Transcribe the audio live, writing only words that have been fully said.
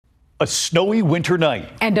A snowy winter night.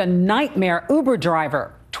 And a nightmare Uber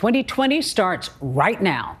driver. 2020 starts right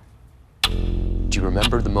now. Do you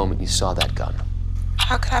remember the moment you saw that gun?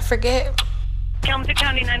 How could I forget? Kalamazoo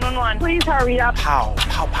County 911. Please hurry up. Pow,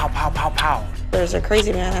 pow, pow, pow, pow, pow. There's a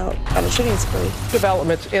crazy man out on a shooting spree.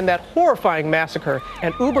 Developments in that horrifying massacre.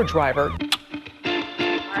 An Uber driver.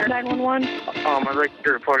 911. I'd like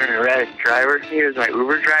to report an erratic driver. He was my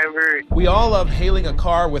Uber driver. We all love hailing a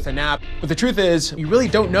car with an app, but the truth is, you really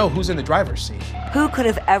don't know who's in the driver's seat. Who could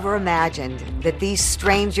have ever imagined that these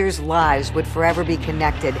strangers' lives would forever be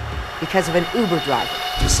connected because of an Uber driver?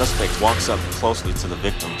 The suspect walks up closely to the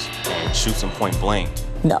victims and shoots them point blank.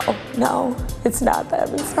 No, it's not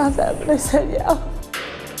them. It's not them. And I said, yeah,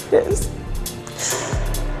 it is.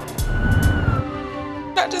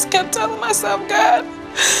 I just kept telling myself, God,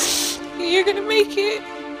 you're gonna make it.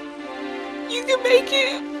 You can make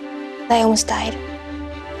it. I almost died.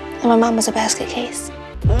 And my mom was a basket case.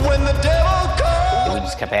 When the devil comes. We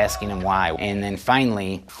just kept asking him why. And then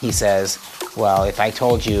finally, he says, well, if I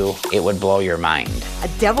told you, it would blow your mind. A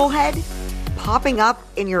devil head popping up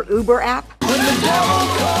in your Uber app? When the devil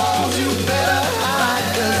comes, you better hide,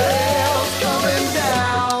 'cause hell's coming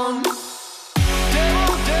down.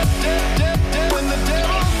 Devil, when the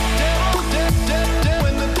devil,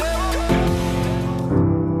 when the devil.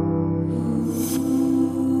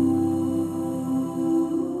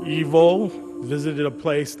 Evil visited a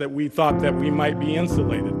place that we thought that we might be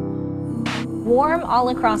insulated. Warm all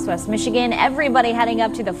across West Michigan, everybody heading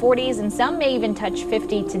up to the 40s, and some may even touch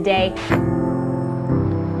 50 today.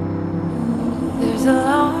 There's a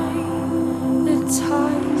line that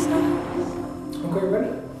ties us. Okay, ready?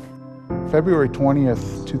 February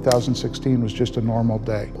 20th, 2016 was just a normal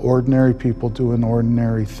day. Ordinary people doing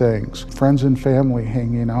ordinary things. Friends and family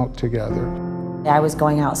hanging out together. I was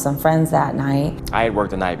going out with some friends that night. I had worked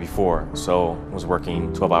the night before, so was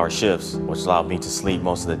working 12-hour shifts, which allowed me to sleep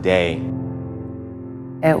most of the day.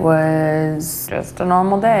 It was just a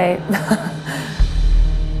normal day.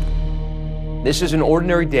 This is an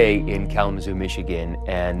ordinary day in Kalamazoo, Michigan,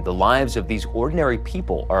 and the lives of these ordinary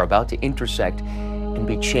people are about to intersect and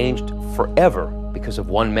be changed forever because of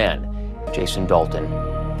one man, Jason Dalton,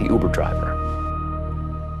 the Uber driver.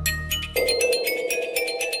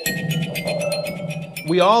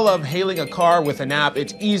 We all love hailing a car with an app.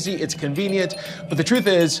 It's easy, it's convenient, but the truth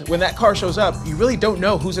is, when that car shows up, you really don't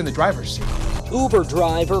know who's in the driver's seat. Uber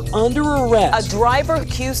driver under arrest. A driver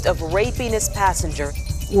accused of raping his passenger.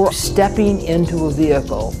 Or stepping into a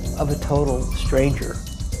vehicle of a total stranger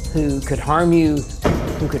who could harm you,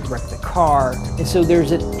 who could wreck the car. And so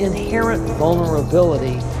there's an inherent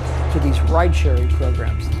vulnerability to these ride-sharing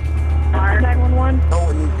programs. 911. No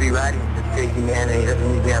one needs to be riding with this crazy man, and he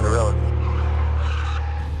doesn't need to be on the road.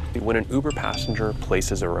 When an Uber passenger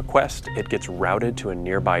places a request, it gets routed to a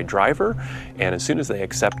nearby driver, and as soon as they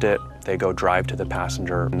accept it, they go drive to the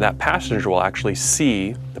passenger. And that passenger will actually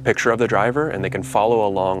see the picture of the driver, and they can follow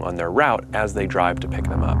along on their route as they drive to pick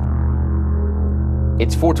them up.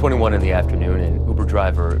 It's 4:21 in the afternoon, and Uber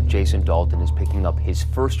driver Jason Dalton is picking up his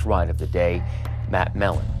first ride of the day, Matt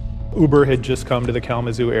Mellon. Uber had just come to the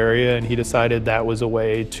Kalamazoo area, and he decided that was a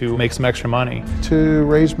way to make some extra money. To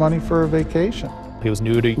raise money for a vacation. He was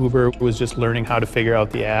new to Uber, was just learning how to figure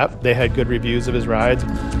out the app. They had good reviews of his rides.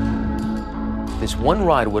 This one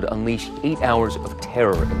ride would unleash 8 hours of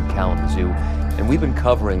terror in Kalamazoo, and we've been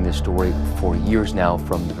covering this story for years now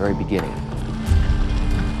from the very beginning.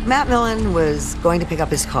 Matt Mellon was going to pick up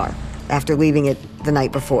his car after leaving it the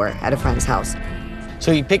night before at a friend's house.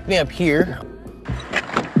 So he picked me up here.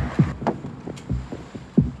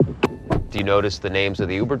 Do you notice the names of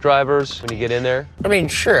the Uber drivers when you get in there? I mean,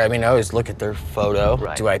 sure. I mean, I always look at their photo.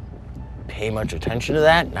 Right. Do I pay much attention to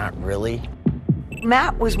that? Not really.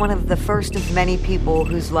 Matt was one of the first of many people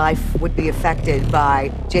whose life would be affected by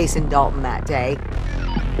Jason Dalton that day.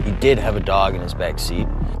 He did have a dog in his back seat,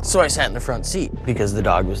 so I sat in the front seat because the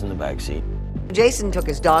dog was in the back seat. Jason took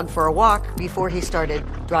his dog for a walk before he started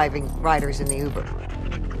driving riders in the Uber.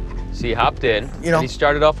 So he hopped in, and he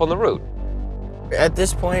started off on the route. At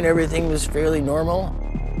this point, everything was fairly normal.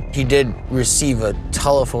 He did receive a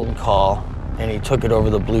telephone call, and he took it over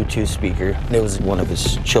the Bluetooth speaker. It was one of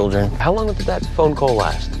his children. How long did that phone call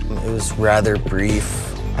last? It was rather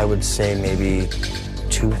brief. I would say maybe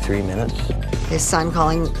 2-3 minutes. His son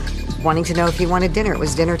calling, wanting to know if he wanted dinner. It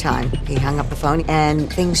was dinner time. He hung up the phone,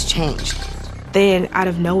 and things changed. Then, out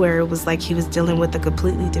of nowhere, it was like he was dealing with a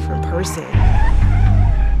completely different person.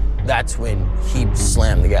 That's when he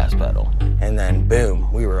slammed the gas pedal, and then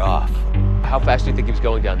boom, we were off. How fast do you think he was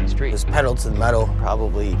going down the street? It was pedal to the metal,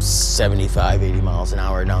 probably 75, 80 miles an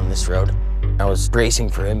hour down this road. I was bracing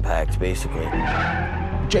for impact, basically.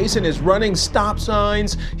 Jason is running stop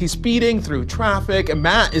signs, he's speeding through traffic, and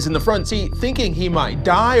Matt is in the front seat thinking he might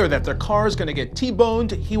die or that their car is gonna get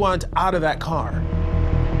T-boned. He wants out of that car.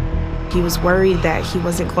 He was worried that he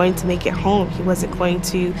wasn't going to make it home. He wasn't going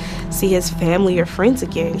to see his family or friends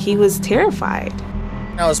again. He was terrified.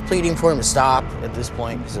 I was pleading for him to stop at this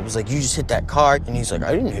point because it was like, you just hit that car. And he's like,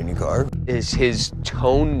 I didn't hit any car. Is his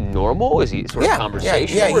tone normal? Is he sort of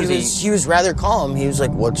conversational? Yeah, he was rather calm. He was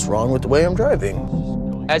like, what's wrong with the way I'm driving?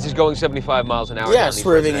 As he's going 75 miles an hour Yeah, down these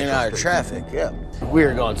swerving in and residential out of streets. traffic, yeah. We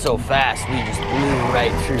were going so fast, we just blew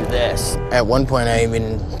right through this. At one point, I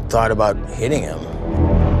even thought about hitting him.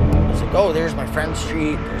 I was like, oh, there's my friend's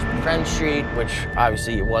street, which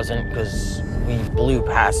obviously it wasn't because we blew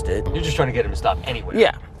past it. You're just trying to get him to stop anyway.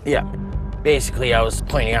 Yeah. Basically, I was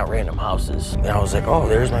pointing out random houses. And I was like, oh,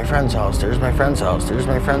 there's my friend's house, there's my friend's house, there's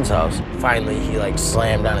my friend's house. Finally, he like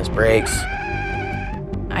slammed on his brakes.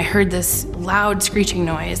 I heard this loud screeching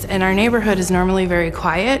noise, and our neighborhood is normally very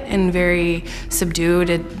quiet and very subdued.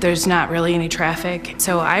 There's not really any traffic.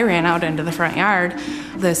 So I ran out into the front yard.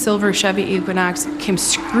 The silver Chevy Equinox came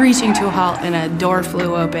screeching to a halt, and a door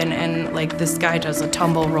flew open, and like this guy does a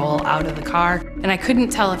tumble roll out of the car. And I couldn't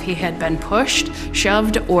tell if he had been pushed,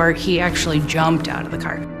 shoved, or he actually jumped out of the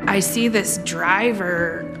car. I see this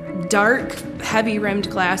driver, dark, heavy rimmed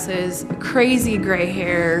glasses, crazy gray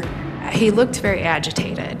hair. He looked very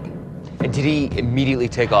agitated. And did he immediately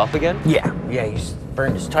take off again? Yeah, he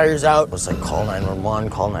burned his tires out. It was like, call 911,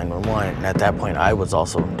 call 911. And at that point, I was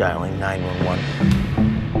also dialing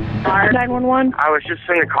 911. 911. I was just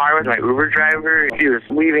in the car with my Uber driver. He was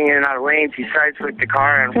leaving in and out of lanes. He sideswiped the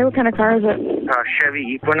car. And, Okay, what kind of car is it? Chevy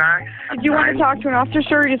Equinox. Did you want to talk to an officer,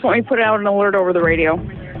 sir, or you just want me to put out an alert over the radio?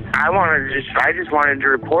 I just wanted to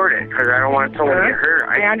report it because I don't want someone to get hurt.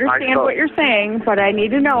 I understand what you're saying, but I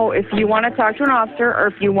need to know if you want to talk to an officer or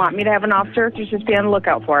if you want me to have an officer to just be on the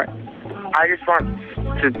lookout for it. I just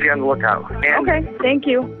want to be on the lookout. Okay, thank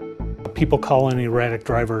you. People calling erratic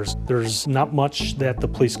drivers, there's not much that the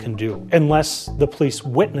police can do unless the police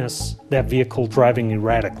witness that vehicle driving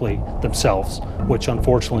erratically themselves, which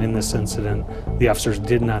unfortunately in this incident, the officers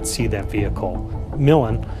did not see that vehicle.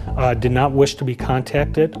 Millen did not wish to be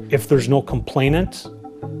contacted. If there's no complainant,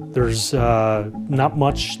 there's not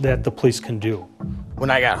much that the police can do.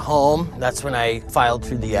 When I got home, that's when I filed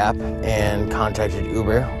through the app and contacted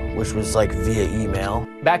Uber, which was like via email.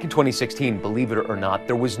 Back in 2016, believe it or not,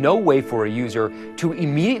 there was no way for a user to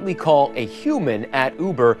immediately call a human at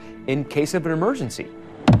Uber in case of an emergency.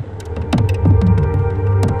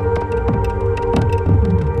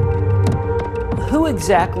 Who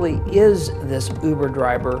exactly is this Uber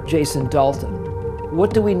driver, Jason Dalton?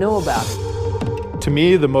 What do we know about him? To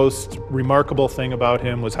me, the most remarkable thing about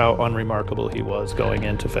him was how unremarkable he was going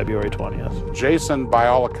into February 20th. Jason, by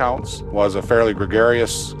all accounts, was a fairly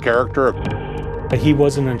gregarious character. He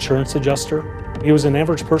was an insurance adjuster. He was an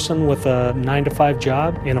average person with a 9-to-5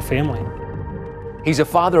 job and a family. He's a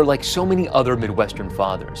father like so many other Midwestern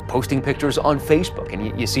fathers, posting pictures on Facebook,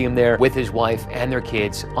 and you see him there with his wife and their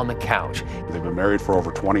kids on the couch. They've been married for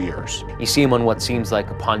over 20 years. You see him on what seems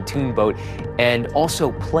like a pontoon boat and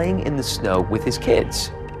also playing in the snow with his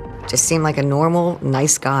kids. Just seemed like a normal,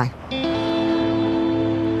 nice guy.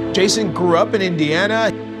 Jason grew up in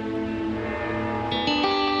Indiana.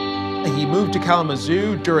 He moved to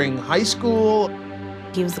Kalamazoo during high school.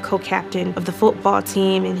 He was the co-captain of the football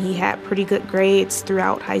team, and he had pretty good grades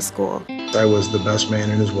throughout high school. I was the best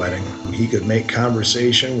man in his wedding. He could make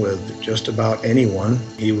conversation with just about anyone.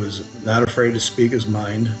 He was not afraid to speak his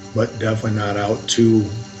mind, but definitely not out to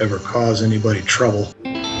ever cause anybody trouble.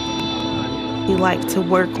 He liked to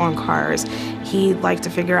work on cars. He liked to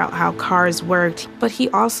figure out how cars worked, but he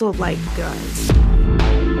also liked guns.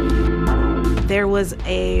 There was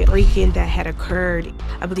a break-in that had occurred.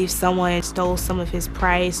 I believe someone stole some of his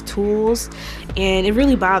prized tools, and it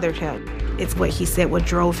really bothered him. It's what he said what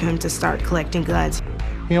drove him to start collecting guns.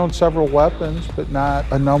 He owned several weapons, but not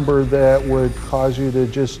a number that would cause you to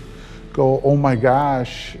just go, oh my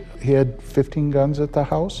gosh, he had 15 guns at the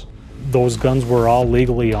house? Those guns were all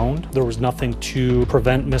legally owned. There was nothing to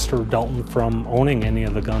prevent Mr. Dalton from owning any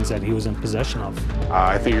of the guns that he was in possession of.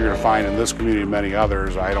 I think you're going to find in this community and many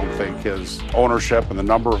others, I don't think his ownership and the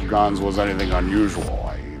number of guns was anything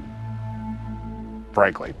unusual,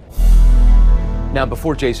 frankly. Now,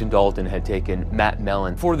 before Jason Dalton had taken Matt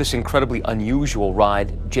Millen for this incredibly unusual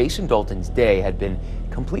ride, Jason Dalton's day had been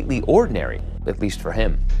completely ordinary, at least for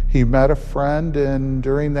him. He met a friend, and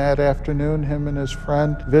during that afternoon, him and his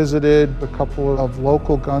friend visited a couple of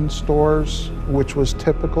local gun stores, which was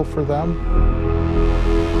typical for them.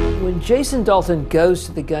 When Jason Dalton goes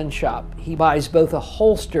to the gun shop, he buys both a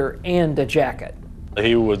holster and a jacket.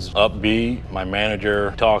 He was upbeat. My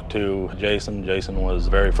manager talked to Jason. Jason was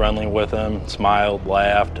very friendly with him, smiled,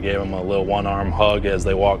 laughed, gave him a little one-arm hug as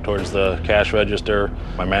they walked towards the cash register.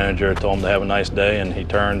 My manager told him to have a nice day, and he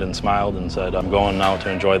turned and smiled and said, "I'm going now to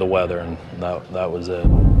enjoy the weather," and that was it.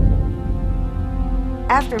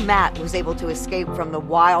 After Matt was able to escape from the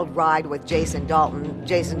wild ride with Jason Dalton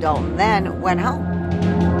then went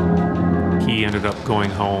home. He ended up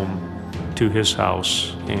going home to his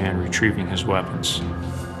house and retrieving his weapons.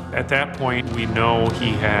 At that point, we know he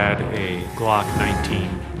had a Glock 19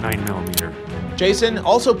 9mm. Jason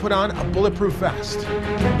also put on a bulletproof vest.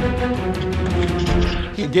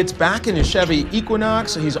 He gets back in his Chevy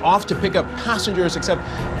Equinox. He's off to pick up passengers, except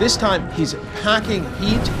this time he's packing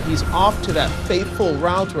heat. He's off to that fateful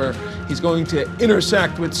route where he's going to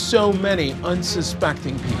intersect with so many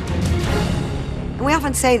unsuspecting people. And we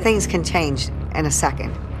often say things can change in a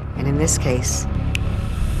second. And in this case,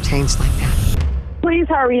 changed like that. Please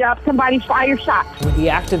hurry up. Somebody fire shots. When he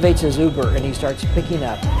activates his Uber and he starts picking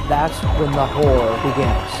up, that's when the horror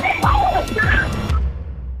begins.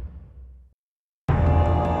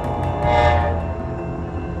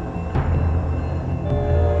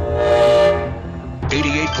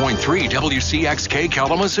 88.3 WCXK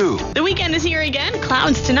Kalamazoo. The weekend is here again.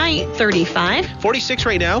 Clouds tonight, 35. 46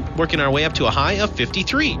 right now, working our way up to a high of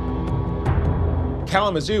 53.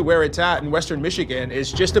 Kalamazoo, where it's at in western Michigan,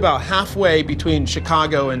 is just about halfway between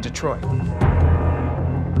Chicago and Detroit.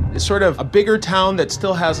 It's sort of a bigger town that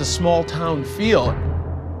still has a small town feel.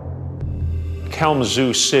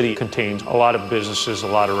 Kalamazoo City contains a lot of businesses, a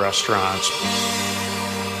lot of restaurants.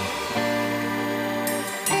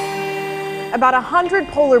 About 100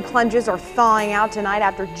 polar plunges are thawing out tonight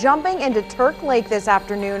after jumping into Turk Lake this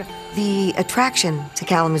afternoon. The attraction to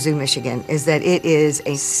Kalamazoo, Michigan is that it is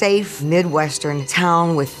a safe Midwestern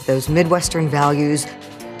town with those Midwestern values.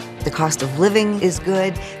 The cost of living is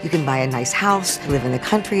good. You can buy a nice house, live in the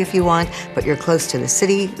country if you want, but you're close to the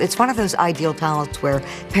city. It's one of those ideal towns where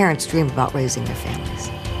parents dream about raising their families.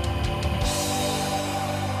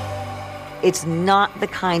 It's not the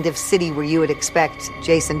kind of city where you would expect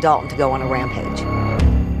Jason Dalton to go on a rampage.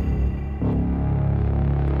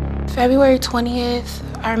 February 20th,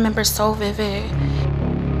 I remember so vivid.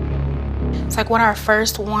 It's like one of our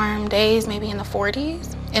first warm days, maybe in the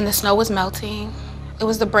 40s, and the snow was melting. It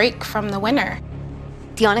was the break from the winter.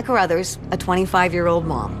 Tiana Carruthers, a 25-year-old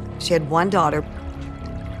mom. She had one daughter.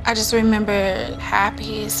 I just remember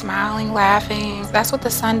happy, smiling, laughing. That's what the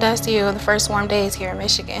sun does to you the first warm days here in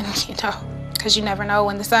Michigan, you know, because you never know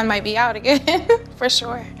when the sun might be out again, for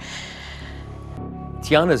sure.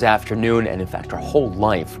 Tiana's afternoon, and in fact her whole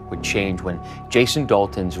life, would change when Jason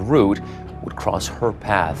Dalton's route would cross her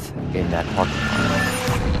path in that parking lot.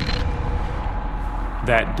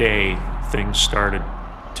 That day, things started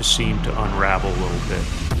to seem to unravel a little bit.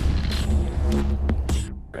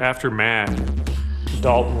 After Matt,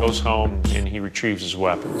 Dalton goes home and he retrieves his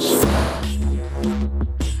weapons.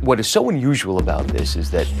 What is so unusual about this is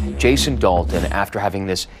that Jason Dalton, after having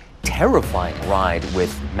this terrifying ride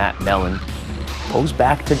with Matt Mellon, goes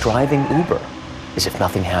back to driving Uber as if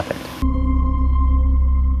nothing happened.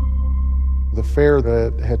 The fare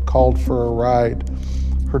that had called for a ride,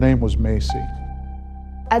 her name was Macy.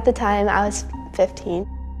 At the time, I was 15.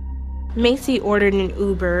 Macy ordered an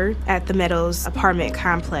Uber at the Meadows apartment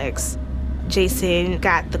complex. Jason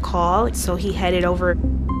got the call, so he headed over.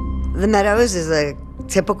 The Meadows is a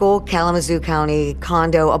typical Kalamazoo County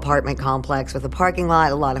condo apartment complex with a parking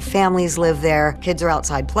lot. A lot of families live there. Kids are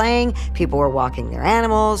outside playing. People are walking their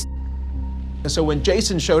animals. So when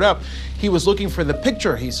Jason showed up, he was looking for the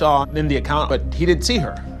picture he saw in the account, but he didn't see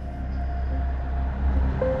her.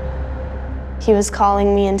 He was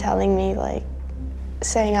calling me and telling me,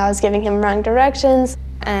 saying I was giving him wrong directions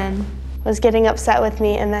and was getting upset with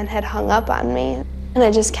me and then had hung up on me. And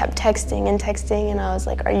I just kept texting, and I was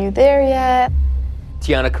like, are you there yet?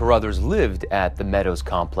 Tiana Carruthers lived at the Meadows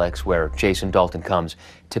complex where Jason Dalton comes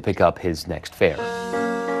to pick up his next fare.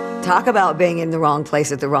 Talk about being in the wrong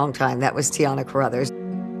place at the wrong time. That was Tiana Carruthers.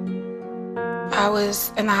 I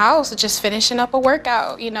was in the house just finishing up a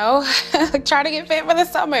workout, you know, trying to get fit for the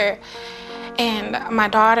summer. And my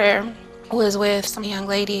daughter was with some young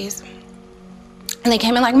ladies. And they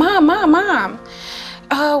came in like, Mom,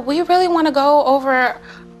 we really want to go over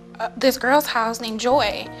this girl's house named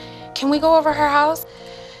Joy. Can we go over her house?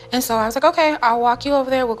 And so I was like, okay, I'll walk you over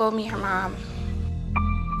there. We'll go meet her mom.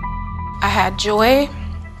 I had Joy,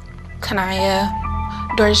 Kanaya,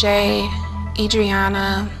 Dorje,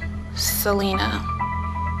 Adriana, Selena,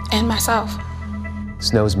 and myself.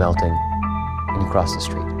 Snow's melting, and you cross the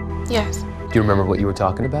street. Yes. Do you remember what you were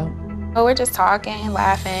talking about? Oh, we're just talking,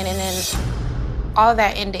 laughing, and then All of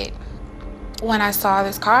that ended when I saw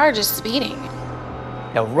this car just speeding.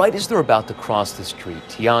 Now, right as they're about to cross the street,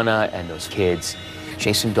 Tiana and those kids,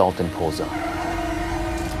 Jason Dalton pulls up.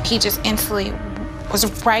 He just instantly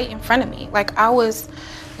was right in front of me. Like, I was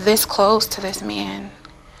this close to this man.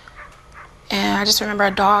 And I just remember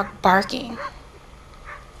a dog barking.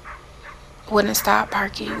 Wouldn't stop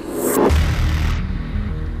barking.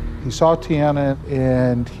 He saw Tiana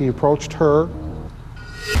and he approached her,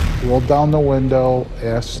 rolled down the window,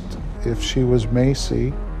 asked if she was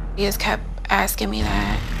Macy. He just kept asking me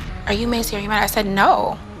that, "Are you Macy? Are you mad?" I said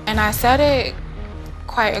no. And I said it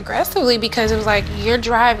quite aggressively because it was like, "You're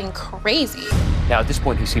driving crazy." Now, at this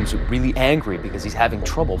point, he seems really angry because he's having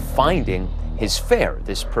trouble finding his fare,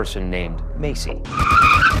 this person named Macy.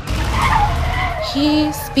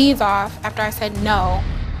 He speeds off after I said no.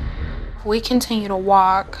 We continue to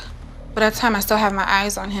walk, but at the time I still have my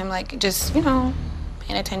eyes on him, like just, you know,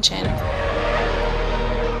 paying attention.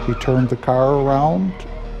 He turned the car around,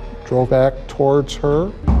 drove back towards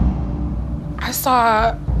her. I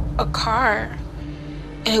saw a car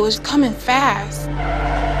and it was coming fast,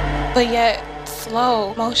 but yet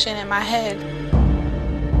slow motion in my head.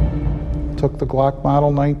 Took the Glock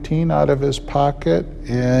Model 19 out of his pocket,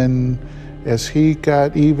 and as he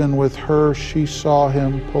got even with her, she saw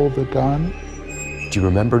him pull the gun. Do you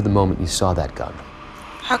remember the moment you saw that gun?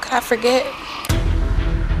 How could I forget?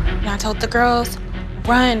 And I told the girls,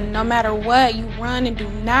 run, no matter what, you run and do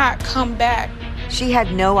not come back. She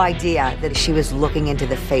had no idea that she was looking into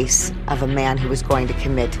the face of a man who was going to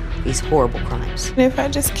commit these horrible crimes. And if I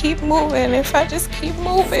just keep moving, if I just keep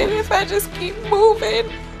moving, if I just keep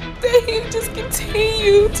moving, then he just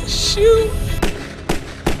continue to shoot.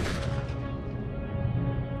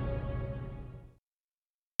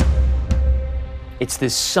 It's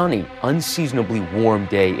this sunny, unseasonably warm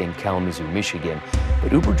day in Kalamazoo, Michigan,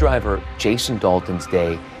 but Uber driver Jason Dalton's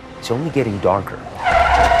day is only getting darker.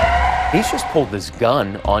 He's just pulled this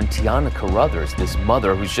gun on Tiana Carruthers, this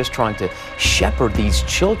mother who's just trying to shepherd these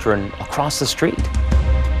children across the street.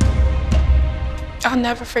 I'll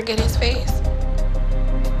never forget his face.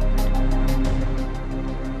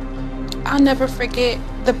 I'll never forget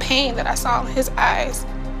the pain that I saw in his eyes.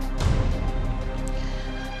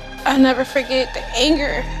 I'll never forget the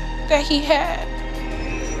anger that he had.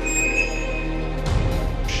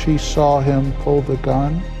 She saw him pull the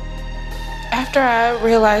gun. After I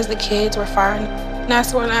realized the kids were firing,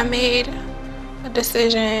 that's when I made a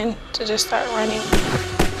decision to just start running.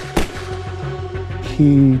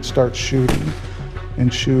 He starts shooting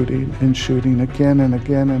and shooting and shooting again and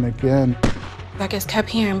again and again. I just kept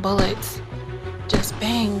hearing bullets. Just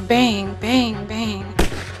bang, bang, bang, bang.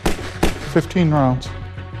 15 rounds.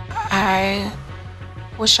 I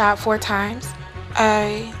was shot 4 times.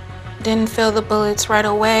 I didn't feel the bullets right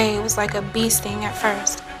away. It was like a bee sting at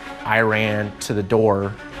first. I ran to the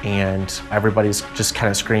door and everybody's just kind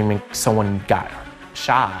of screaming, someone got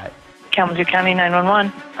shot. Kalamazoo County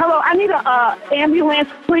 911. Hello, I need a ambulance.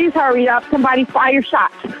 Please hurry up. Somebody fire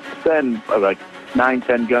shots. Been like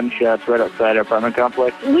 9-10 gunshots right outside our apartment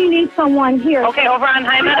complex. We need someone here. Okay, over on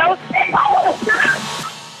High Meadows.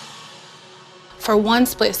 For one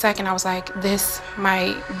split second, I was like, this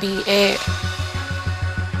might be it.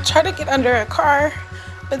 Try to get under a car,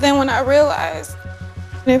 but then when I realized,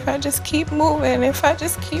 if I just keep moving, if I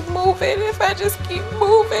just keep moving, if I just keep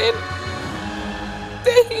moving,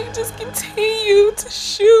 then he just continued to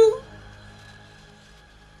shoot.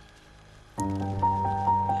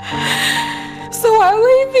 So I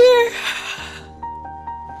lay there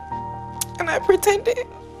and I pretended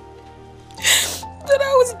that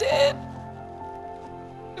I was dead.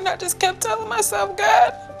 And I just kept telling myself,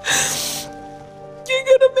 God, you're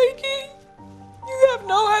gonna make it. You have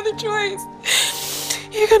no other choice.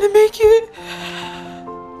 You're gonna make it.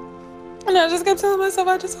 And I just kept telling myself,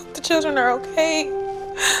 I just hope the children are okay.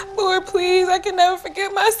 Lord, please, I can never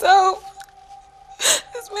forget myself.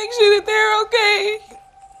 Just make sure that they're okay.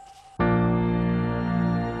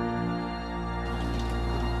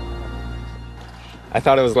 I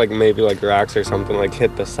thought it was like maybe like rocks or something like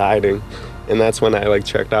hit the siding. And that's when I like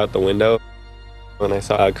checked out the window when I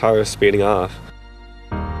saw a car speeding off.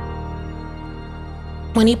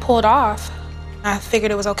 When he pulled off, I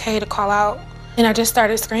figured it was okay to call out. And I just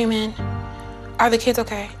started screaming, are the kids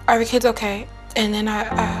okay? Are the kids okay? And then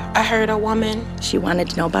I heard a woman. She wanted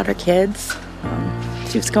to know about her kids.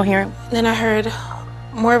 She was coherent. Then I heard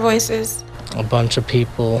more voices. A bunch of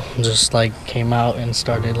people just like came out and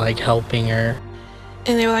started like helping her.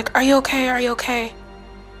 And they were like, are you okay? Are you okay?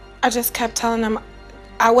 I just kept telling them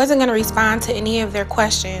I wasn't gonna respond to any of their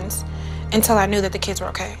questions until I knew that the kids were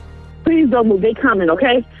okay. Please don't move. They coming,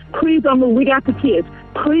 okay? Please don't move. We got the kids.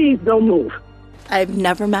 Please don't move. I've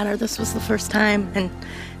never met her. This was the first time, and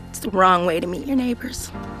it's the wrong way to meet your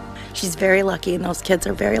neighbors. She's very lucky, and those kids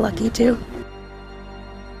are very lucky, too.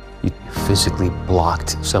 You physically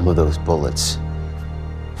blocked some of those bullets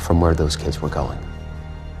from where those kids were going.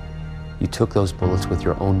 You took those bullets with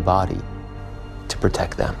your own body to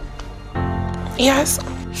protect them. Yes.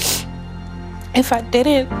 If I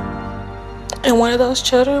didn't, and one of those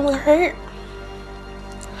children would hurt,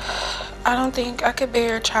 I don't think I could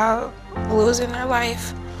bear a child losing their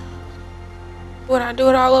life. Would I do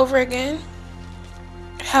it all over again?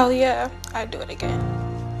 Hell yeah, I'd do it again.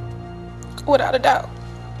 Without a doubt.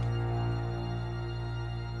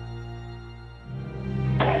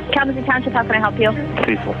 Kalamazoo Township, how can I help you?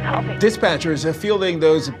 Dispatchers fielding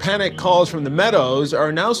those panic calls from the Meadows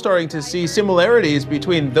are now starting to see similarities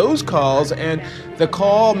between those calls and the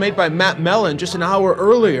call made by Matt Mellon just an hour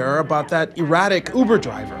earlier about that erratic Uber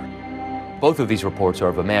driver. Both of these reports are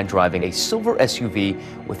of a man driving a silver SUV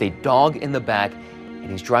with a dog in the back,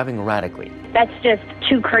 and he's driving erratically. That's just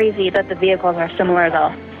too crazy that the vehicles are similar,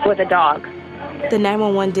 though, with a dog. The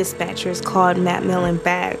 911 dispatchers called Matt Mellon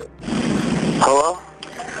back. Hello?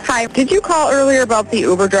 Hi, did you call earlier about the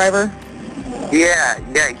Uber driver? Yeah,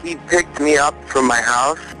 he picked me up from my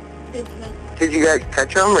house. Did you guys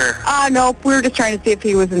catch him, or? No, we were just trying to see if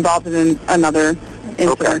he was involved in another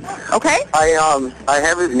incident. Okay? I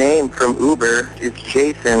have his name from Uber. It's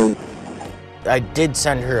Jason. I did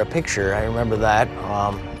send her a picture, I remember that,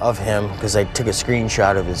 of him, because I took a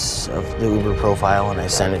screenshot of the Uber profile and I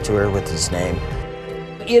sent it to her with his name.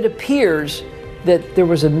 It appears that there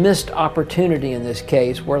was a missed opportunity in this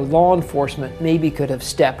case where law enforcement maybe could have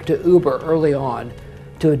stepped to Uber early on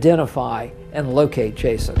to identify and locate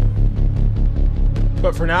Jason.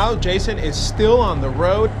 But for now, Jason is still on the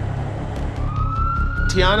road.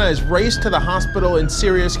 Tiana is raced to the hospital in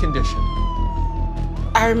serious condition.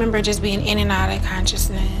 I remember just being in and out of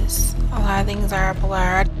consciousness. A lot of things are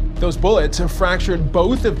blurred. Those bullets have fractured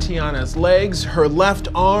both of Tiana's legs, her left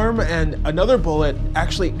arm, and another bullet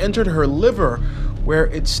actually entered her liver, where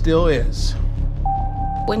it still is.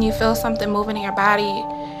 When you feel something moving in your body,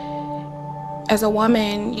 as a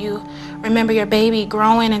woman, you remember your baby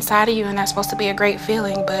growing inside of you, and that's supposed to be a great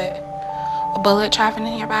feeling, but a bullet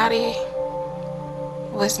traveling in your body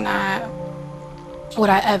was not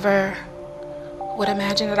what I ever would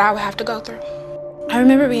imagine that I would have to go through. I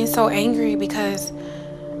remember being so angry because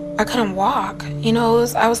I couldn't walk. You know,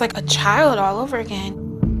 I was like a child all over again.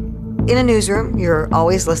 In a newsroom, you're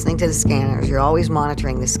always listening to the scanners. You're always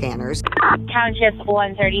monitoring the scanners. Township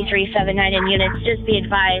 13379 in units, just be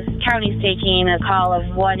advised, county's taking a call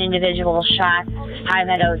of one individual shot, High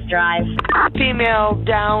Meadows Drive. Female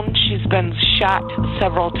down, she's been shot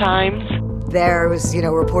several times. There was,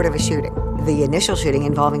 a report of a shooting. The initial shooting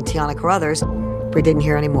involving Tiana Carruthers, we didn't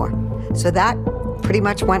hear anymore. So that pretty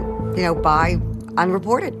much went, by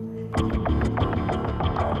unreported.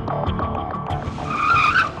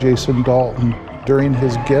 Jason Dalton, during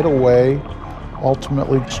his getaway,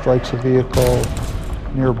 ultimately strikes a vehicle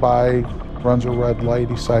nearby, runs a red light,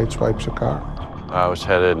 he sideswipes a car. I was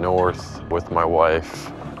headed north with my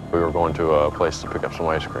wife. We were going to a place to pick up some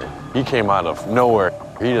ice cream. He came out of nowhere.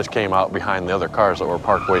 He just came out behind the other cars that were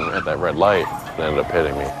parked waiting at that red light and ended up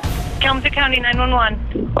hitting me. Kalamazoo County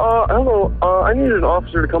 911. Hello. I needed an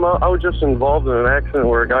officer to come out. I was just involved in an accident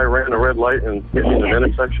where a guy ran a red light and hit me in an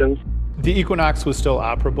intersection. The Equinox was still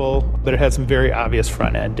operable, but it had some very obvious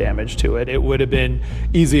front-end damage to it. It would have been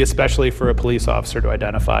easy, especially for a police officer, to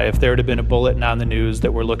identify. If there had been a bulletin on the news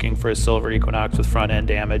that we're looking for a silver Equinox with front-end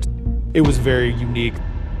damage, it was very unique.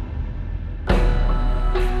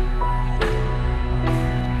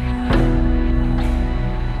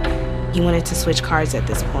 He wanted to switch cars at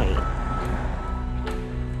this point.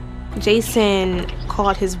 Jason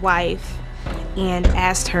called his wife and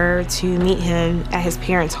asked her to meet him at his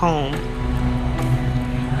parents' home.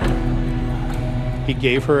 He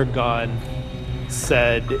gave her a gun,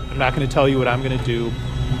 said, "I'm not going to tell you what I'm going to do,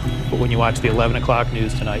 but when you watch the 11 o'clock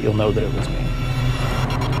news tonight, you'll know that it was me."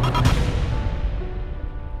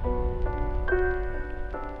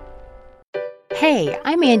 Hey,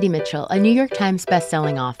 I'm Andy Mitchell, a New York Times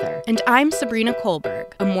bestselling author. And I'm Sabrina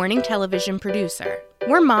Kohlberg, a morning television producer.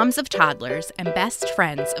 We're moms of toddlers and best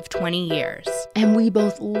friends of 20 years. And we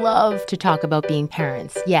both love to talk about being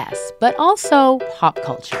parents, yes, but also pop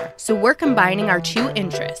culture. So we're combining our two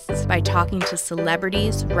interests by talking to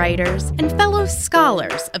celebrities, writers, and fellow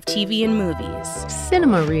scholars of TV and movies.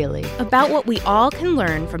 Cinema, really. About what we all can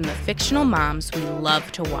learn from the fictional moms we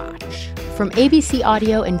love to watch. From ABC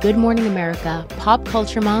Audio and Good Morning America, Pop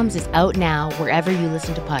Culture Moms is out now wherever you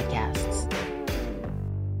listen to podcasts.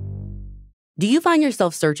 Do you find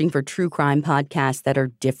yourself searching for true crime podcasts that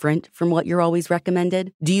are different from what you're always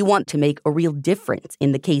recommended? Do you want to make a real difference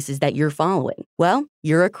in the cases that you're following? Well,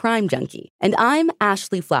 you're a crime junkie. And I'm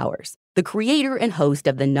Ashley Flowers, the creator and host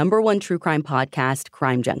of the #1 true crime podcast,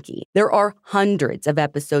 Crime Junkie. There are hundreds of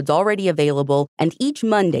episodes already available, and each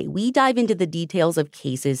Monday we dive into the details of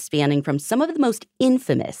cases spanning from some of the most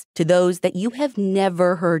infamous to those that you have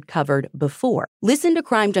never heard covered before. Listen to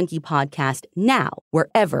Crime Junkie Podcast now,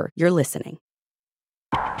 wherever you're listening.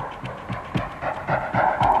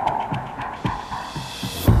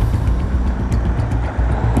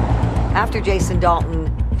 After Jason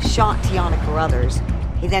Dalton shot Tiana Carruthers,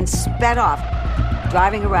 he then sped off,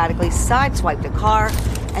 driving erratically, sideswiped a car,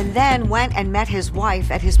 and then went and met his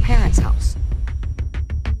wife at his parents' house.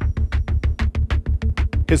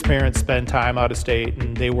 His parents spent time out of state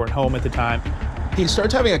and they weren't home at the time. He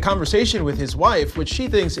starts having a conversation with his wife, which she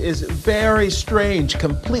thinks is very strange,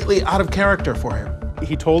 completely out of character for him.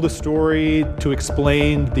 He told a story to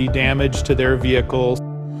explain the damage to their vehicle.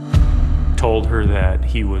 Told her that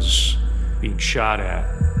he was being shot at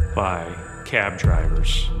by cab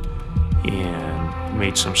drivers and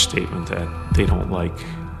made some statement that they don't like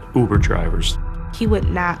Uber drivers. He would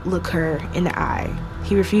not look her in the eye.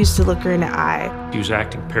 He refused to look her in the eye. He was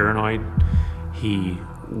acting paranoid. He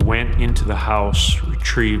went into the house,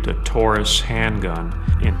 retrieved a Taurus handgun,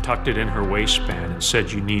 and tucked it in her waistband and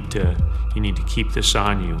said, you need to keep this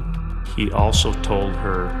on you. He also told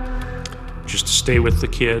her just to stay with the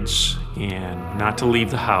kids and not to leave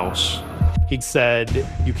the house. He said,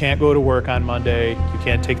 you can't go to work on Monday, you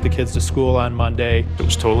can't take the kids to school on Monday. It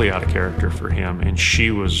was totally out of character for him, and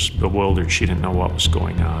she was bewildered. She didn't know what was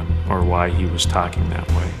going on or why he was talking that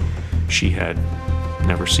way. She had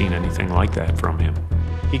never seen anything like that from him.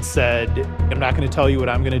 He said, I'm not going to tell you what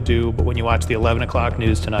I'm going to do, but when you watch the 11 o'clock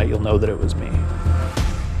news tonight, you'll know that it was me.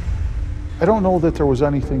 I don't know that there was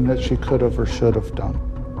anything that she could have or should have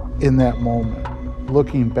done in that moment.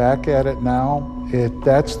 Looking back at it now,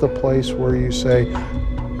 that's the place where you say,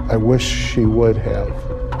 I wish she would have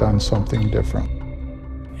done something different.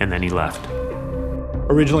 And then he left.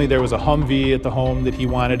 Originally, there was a Humvee at the home that he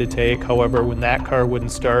wanted to take. However, when that car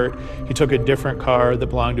wouldn't start, he took a different car that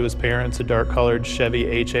belonged to his parents, a dark-colored Chevy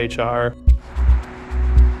HHR.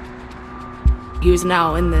 He was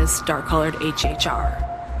now in this dark-colored HHR.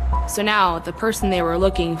 So now the person they were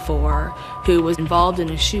looking for, who was involved in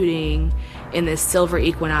a shooting in this silver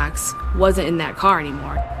Equinox, wasn't in that car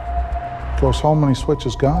anymore. Goes home and he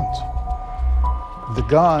switches guns. The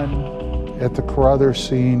gun at the Carruthers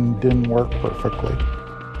scene didn't work perfectly.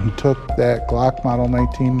 He took that Glock Model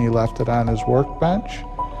 19 and he left it on his workbench,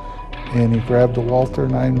 and he grabbed a Walther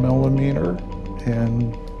 9mm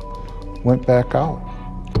and went back out.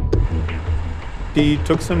 He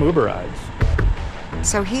took some Uber rides.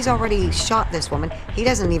 So he's already shot this woman. He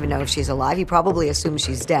doesn't even know if she's alive. He probably assumes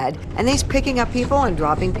she's dead. And he's picking up people and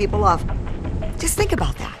dropping people off. Just think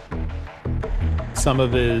about that. Some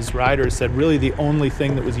of his riders said really the only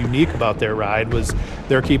thing that was unique about their ride was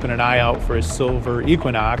they're keeping an eye out for a silver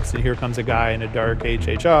Equinox, and here comes a guy in a dark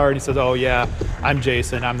HHR, and he says, oh yeah, I'm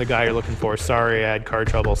Jason, I'm the guy you're looking for, sorry, I had car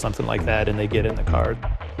trouble, something like that, and they get in the car.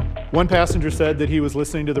 One passenger said that he was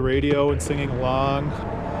listening to the radio and singing along.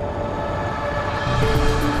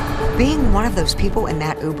 Being one of those people in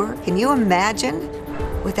that Uber, can you imagine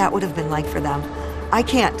what that would have been like for them? I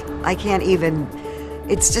can't even.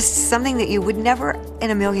 It's just something that you would never in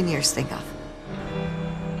a million years think of.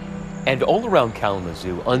 And all around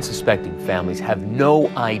Kalamazoo, unsuspecting families have no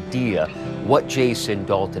idea what Jason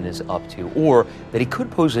Dalton is up to, or that he could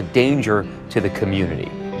pose a danger to the community.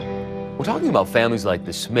 We're talking about families like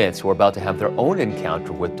the Smiths, who are about to have their own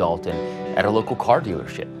encounter with Dalton at a local car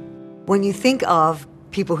dealership. When you think of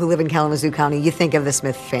people who live in Kalamazoo County, you think of the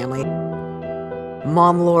Smith family.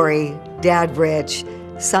 Mom Lori, Dad Rich,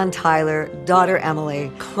 son Tyler, daughter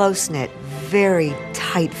Emily, close-knit, very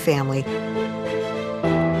tight family.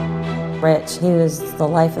 Rich, he was the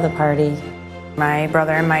life of the party. My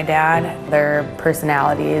brother and my dad, their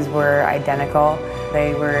personalities were identical.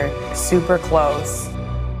 They were super close.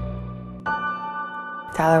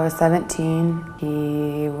 Tyler was 17.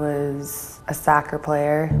 He was a soccer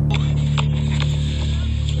player.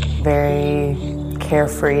 Very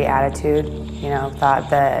carefree attitude, you know,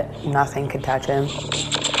 thought that nothing could touch him.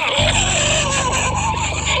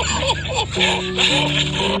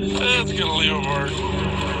 That's gonna leave a mark.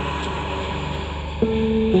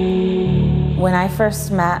 When I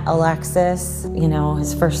first met Alexis, you know,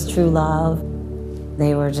 his first true love,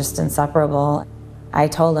 they were just inseparable. I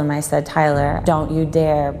told him, I said, Tyler, don't you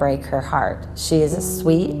dare break her heart. She is a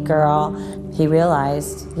sweet girl. He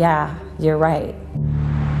realized, yeah, you're right.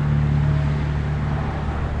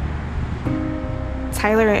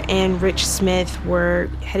 Tyler and Rich Smith were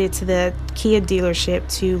headed to the Kia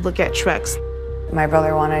dealership to look at trucks. My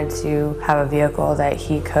brother wanted to have a vehicle that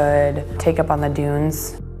he could take up on the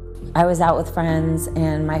dunes. I was out with friends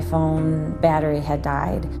and my phone battery had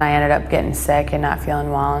died. I ended up getting sick and not feeling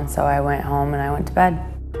well, and so I went home and I went to bed.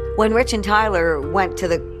 When Rich and Tyler went to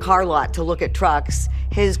the car lot to look at trucks,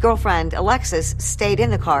 his girlfriend, Alexis, stayed in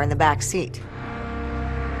the car in the back seat.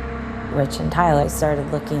 Rich and Tyler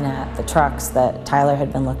started looking at the trucks that Tyler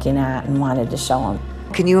had been looking at and wanted to show him.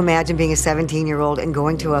 Can you imagine being a 17-year-old and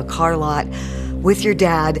going to a car lot with your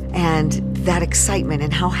dad and that excitement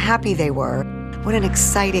and how happy they were? What an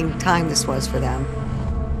exciting time this was for them.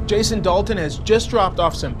 Jason Dalton has just dropped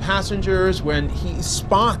off some passengers when he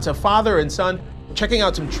spots a father and son checking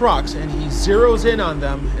out some trucks, and he zeroes in on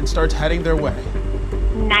them and starts heading their way.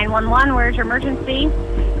 911, where's your emergency?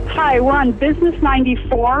 Hi, we're on Business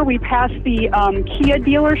 94. We passed the Kia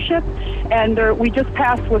dealership, and we just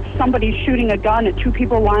passed with somebody shooting a gun at two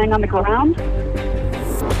people lying on the ground.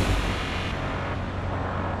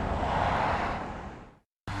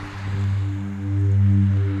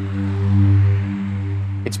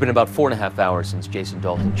 It's been about 4.5 hours since Jason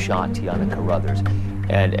Dalton shot Tiana Carruthers,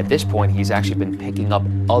 and at this point, he's actually been picking up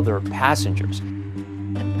other passengers.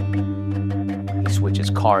 He switches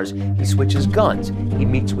cars, he switches guns, he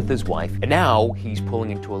meets with his wife, and now he's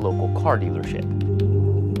pulling into a local car dealership.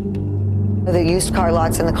 The used car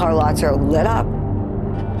lots and the car lots are lit up.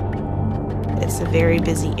 It's a very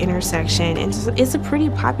busy intersection, and it's a pretty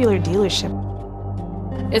popular dealership.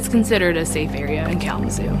 It's considered a safe area in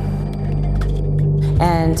Kalamazoo.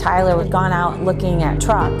 And Tyler had gone out looking at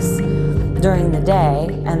trucks during the day,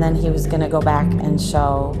 and then he was going to go back and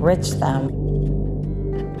show Rich them.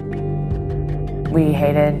 We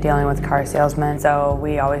hated dealing with car salesmen, so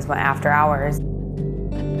we always went after hours.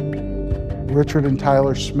 Richard and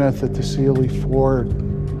Tyler Smith at the Sealy Ford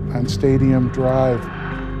on Stadium Drive,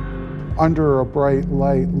 under a bright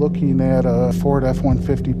light, looking at a Ford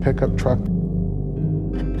F-150 pickup truck.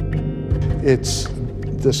 It's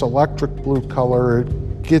this electric blue color.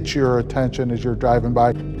 It gets your attention as you're driving by.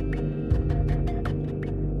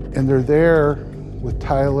 And they're there with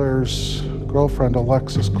Tyler's girlfriend,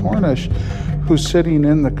 Alexis Cornish, who's sitting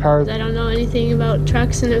in the car. I don't know anything about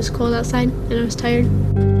trucks, and it was cold outside, and I was tired.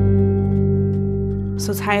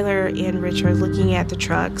 So Tyler and Rich are looking at the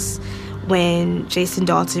trucks when Jason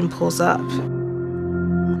Dalton pulls up.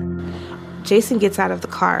 Jason gets out of the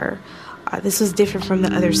car. This was different from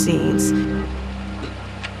the other scenes.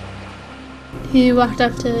 He walked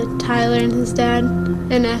up to Tyler and his dad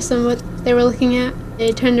and asked them what they were looking at.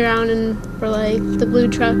 They turned around and were like, the blue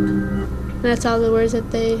truck. And that's all the words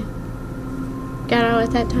that they got out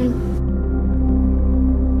at that time.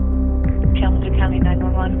 Kalamazoo County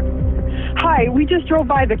 911. Hi, we just drove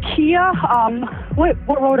by the Kia. What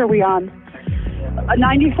road are we on?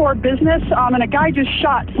 94 Business, and a guy just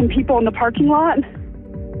shot some people in the parking lot.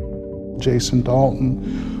 Jason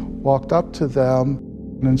Dalton walked up to them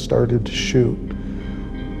and started to shoot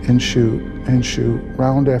and shoot and shoot,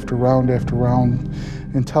 round after round after round,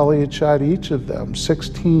 until he had shot each of them.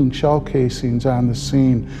 16 shell casings on the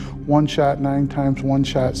scene. One shot 9 times, one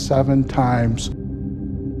shot 7 times.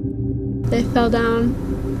 They fell down,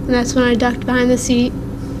 and that's when I ducked behind the seat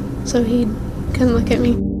so he couldn't look at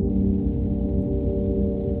me.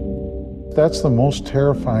 That's the most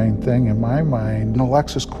terrifying thing in my mind. And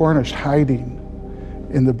Alexis Cornish hiding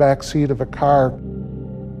in the back seat of a car,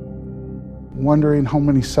 wondering how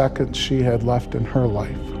many seconds she had left in her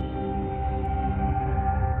life.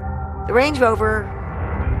 The Range Rover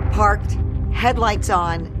parked, headlights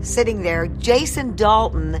on, sitting there. Jason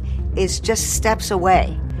Dalton is just steps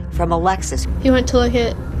away from Alexis. He went to look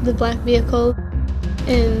at the black vehicle,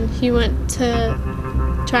 and he went to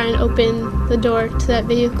try and open the door to that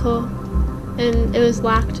vehicle, and it was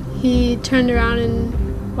locked. He turned around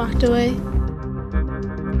and walked away.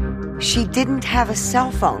 She didn't have a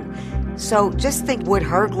cell phone. So just think, would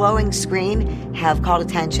her glowing screen have called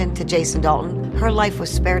attention to Jason Dalton? Her life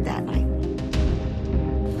was spared that night.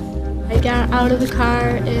 I got out of the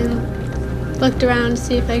car and looked around to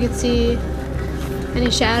see if I could see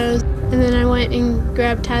any shadows. And then I went and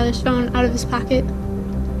grabbed Tyler's phone out of his pocket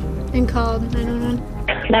and called 911.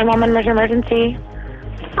 911, where's your emergency?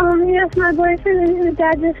 Yes, my boyfriend and his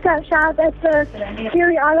dad just got shot at the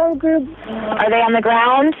Sealy Auto Group. Are they on the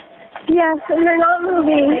ground? Yes, and they're not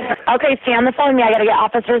moving. Okay, stay on the phone with me. I gotta get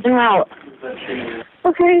officers en route.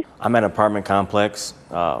 Okay. I'm at an apartment complex,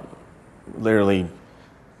 literally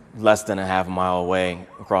less than a half mile away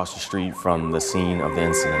across the street from the scene of the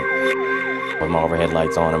incident. With my overhead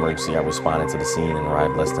lights on emergency, I responded to the scene and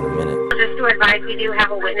arrived less than a minute. Just to advise, we do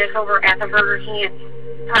have a witness over at the Burger King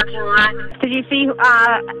parking lot. Did you see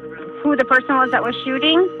who the person was that was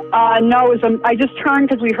shooting? No, I just turned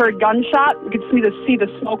because we heard gunshot. We could see the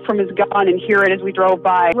smoke from his gun and hear it as we drove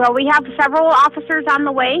by. Well, we have several officers on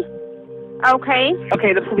the way. Okay.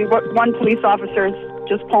 Okay, one police officer is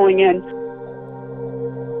just pulling in.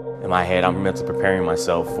 In my head, I'm mentally preparing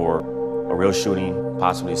myself for a real shooting,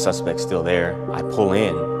 possibly a suspect still there. I pull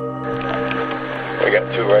in. We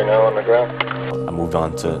got 2 right now on the ground. I moved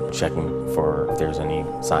on to checking for if there's any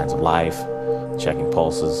signs of life, checking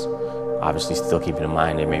pulses, obviously still keeping in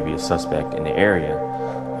mind there may be a suspect in the area.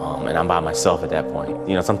 And I'm by myself at that point.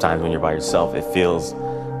 You know, sometimes when you're by yourself, it feels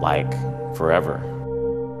like forever.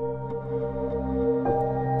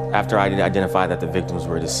 After I identified that the victims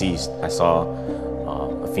were deceased, I saw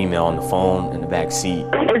a female on the phone in the back seat.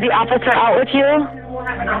 Is the officer out with you?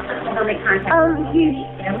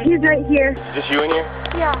 He's right here. Just you in here?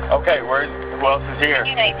 Yeah. Okay, who else is here?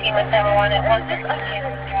 19 with 7-1 at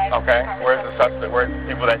 1 Okay, where's the suspect? Where's the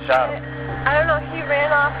people that shot him? I don't know. He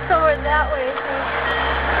ran off somewhere that way.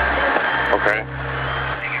 Okay.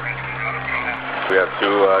 We have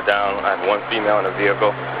 2 down. I have 1 female in a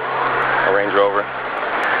vehicle, a Range Rover.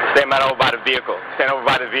 Stand over by the vehicle. Stand over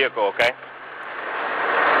by the vehicle, okay?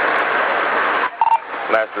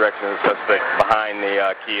 Last direction of the suspect behind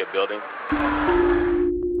the Kia building.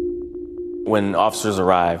 When officers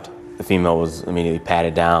arrived, the female was immediately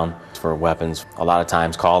patted down for weapons. A lot of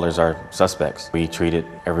times callers are suspects. We treated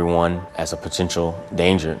everyone as a potential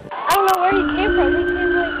danger. I don't know where he came from. He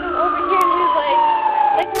came like from over here and he was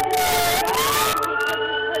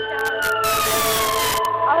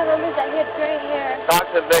all I remember is that he had gray hair. Talk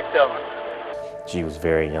to the victim. She was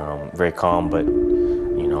very calm, but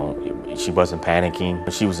you know, she wasn't panicking,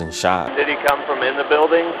 but she was in shock. Did he come from in the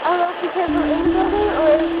building? I don't know if he came from in the building or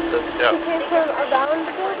if he came from around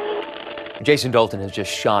the building. Jason Dalton has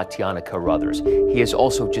just shot Tiana Carruthers. He has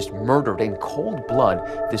also just murdered in cold blood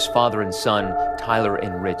this father and son, Tyler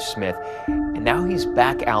and Rich Smith. And now he's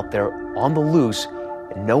back out there on the loose,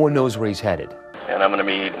 and no one knows where he's headed. And I'm going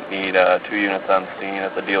to need 2 units on scene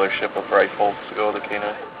at the dealership of Bright Folks to go to the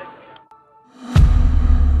K9.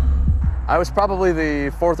 I was probably the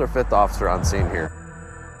 4th or 5th officer on scene here.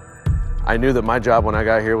 I knew that my job when I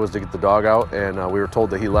got here was to get the dog out, and we were told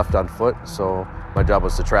that he left on foot, so my job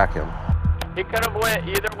was to track him. He could have went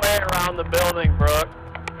either way around the building, Brooke.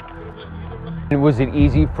 And was it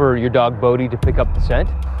easy for your dog Bodie to pick up the scent?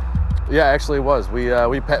 Yeah, actually it was. We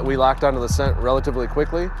locked onto the scent relatively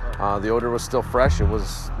quickly. The odor was still fresh. It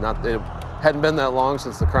hadn't been that long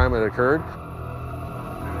since the crime had occurred.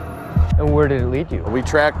 And where did it lead you? We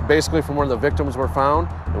tracked basically from where the victims were found,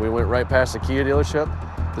 and we went right past the Kia dealership.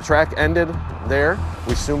 The track ended there.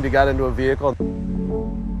 We assumed he got into a vehicle.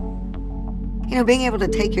 You know, being able to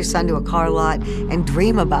take your son to a car lot and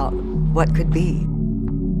dream about what could be.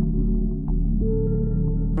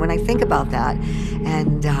 When I think about that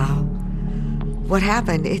and what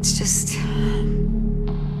happened, it's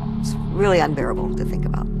really unbearable to think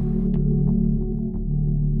about.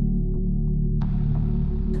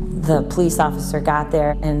 The police officer got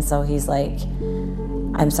there, and so he's like,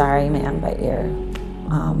 I'm sorry, ma'am, but your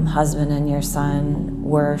husband and your son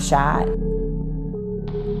were shot.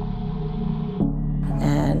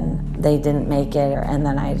 And they didn't make it, and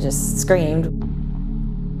then I just screamed.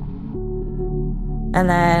 And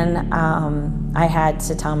then I had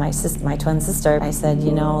to tell my twin sister, I said,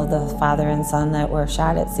 you know, the father and son that were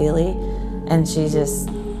shot at Sealy, and she just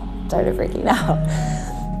started freaking out.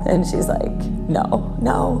 And she's like,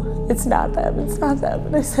 no, it's not them, it's not them.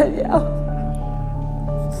 And I said, yeah,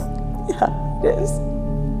 it is.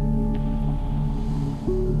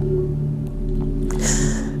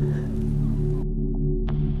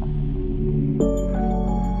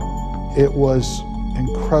 It was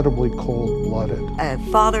incredibly cold-blooded. A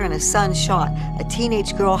father and a son shot, a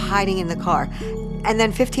teenage girl hiding in the car. And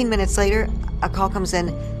then 15 minutes later, a call comes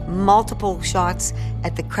in, multiple shots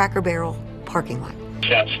at the Cracker Barrel parking lot.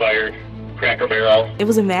 Shots fired, Cracker Barrel. It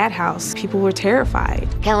was a madhouse. People were terrified.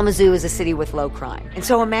 Kalamazoo is a city with low crime. And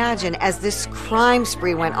so imagine, as this crime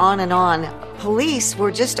spree went on and on, police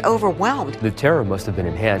were just overwhelmed. The terror must have been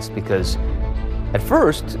enhanced because at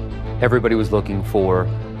first, everybody was looking for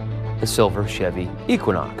the silver Chevy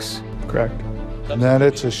Equinox. Correct. And then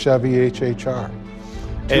it's a Chevy HHR.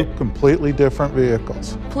 Two completely different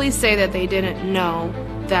vehicles. Police say that they didn't know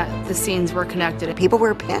that the scenes were connected. People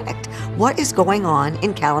were panicked. What is going on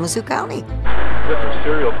in Kalamazoo County? There's some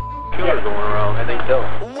serial killer going around, I think so.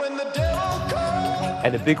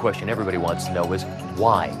 And the big question everybody wants to know is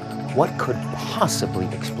why? What could possibly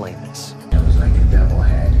explain this? devil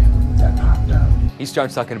head that popped up. He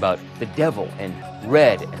starts talking about the devil and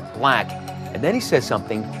red and black, and then he says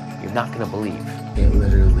something you're not going to believe. It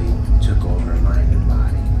literally took over mind and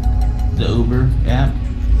body. The Uber app?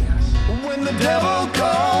 Yes. When the devil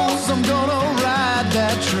calls, I'm gonna ride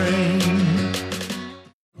that train.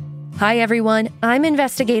 Hi, everyone. I'm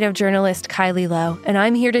investigative journalist Kylie Lowe, and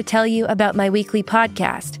I'm here to tell you about my weekly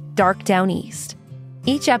podcast, Dark Down East.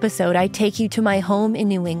 Each episode, I take you to my home in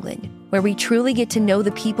New England, where we truly get to know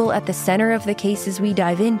the people at the center of the cases we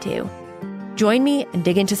dive into. Join me and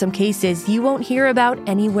dig into some cases you won't hear about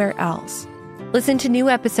anywhere else. Listen to new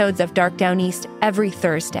episodes of Dark Down East every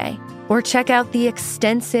Thursday, or check out the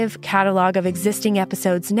extensive catalog of existing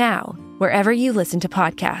episodes now, wherever you listen to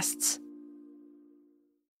podcasts.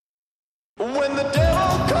 When the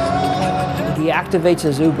devil calls. He activates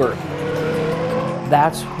his Uber.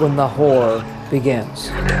 That's when the horror begins.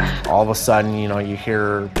 All of a sudden, you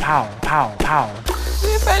hear pow, pow, pow.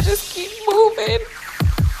 If I just keep moving,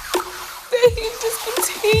 then he just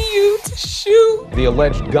continue to shoot. The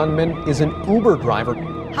alleged gunman is an Uber driver.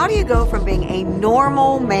 How do you go from being a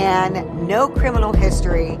normal man, no criminal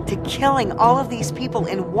history, to killing all of these people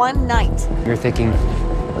in one night? You're thinking,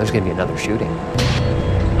 well, there's going to be another shooting.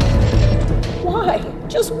 Why?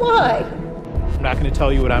 Just why? I'm not going to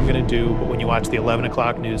tell you what I'm going to do, but when you watch the 11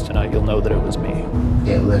 o'clock news tonight, you'll know that it was me.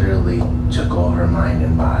 It literally took over mind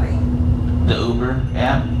and body. The Uber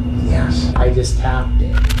app? Yes. I just tapped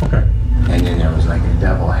it. Okay. And then there was like a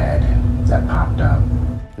devil head that popped up.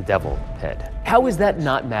 The devil head. How is that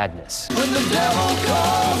not madness? When the devil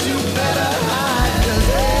calls, you better hide, 'cause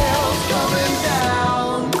hell's coming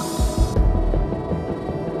down.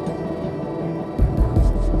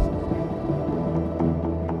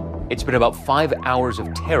 It's been about 5 hours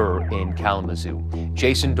of terror in Kalamazoo.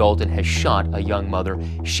 Jason Dalton has shot a young mother.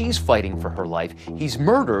 She's fighting for her life. He's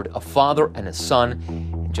murdered a father and a son.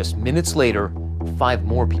 And just minutes later, 5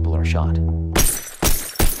 more people are shot.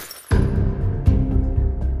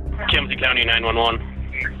 Kimsey County 911.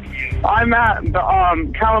 I'm at the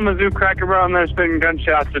Kalamazoo Cracker Barrel, and there's been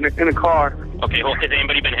gunshots in a car. Okay, has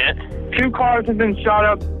anybody been hit? 2 cars have been shot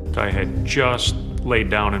up. I had just laid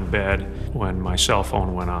down in bed when my cell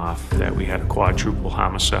phone went off that we had a quadruple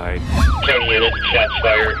homicide. County unit, shots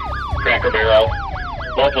fired, Cracker Barrel,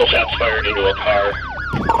 multiple shots fired into a car.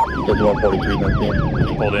 Did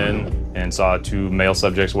 143 pulled in and saw 2 male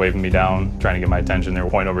subjects waving me down, trying to get my attention. They were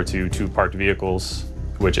pointing over to 2 parked vehicles,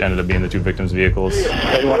 which ended up being the 2 victims' vehicles.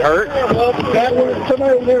 Anyone hurt?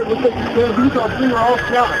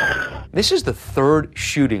 This is the 3rd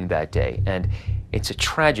shooting that day, and it's a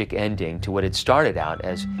tragic ending to what had started out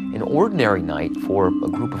as an ordinary night for a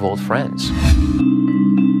group of old friends.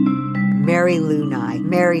 Mary Lou Nye,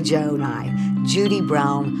 Mary Jo Nye, Judy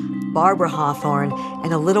Brown, Barbara Hawthorne,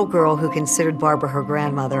 and a little girl who considered Barbara her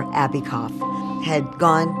grandmother, Abby Koff, had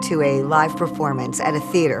gone to a live performance at a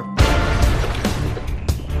theater.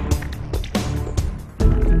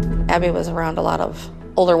 Abby was around a lot of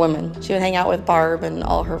older women. She would hang out with Barb and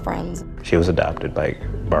all her friends. She was adopted by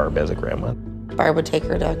Barb as a grandma. Barb would take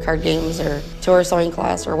her to card games or to her sewing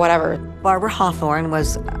class or whatever. Barbara Hawthorne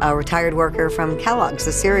was a retired worker from Kellogg's,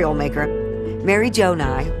 the cereal maker. Mary Jo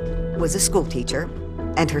Nye was a school teacher,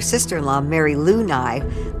 and her sister-in-law, Mary Lou Nye,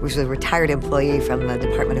 was a retired employee from the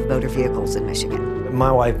Department of Motor Vehicles in Michigan.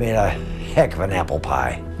 My wife made a heck of an apple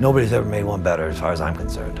pie. Nobody's ever made one better as far as I'm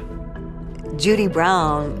concerned. Judy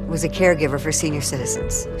Brown was a caregiver for senior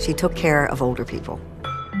citizens. She took care of older people.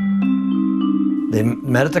 They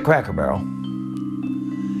met at the Cracker Barrel,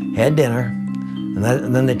 had dinner,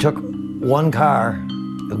 and then they took one car,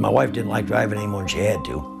 because my wife didn't like driving anymore and she had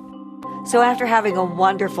to. So after having a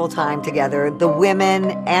wonderful time together, the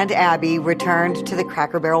women and Abby returned to the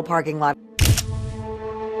Cracker Barrel parking lot.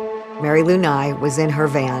 Mary Lou Nye was in her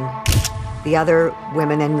van. The other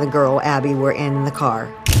women and the girl, Abby, were in the car.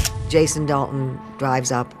 Jason Dalton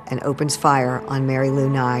drives up and opens fire on Mary Lou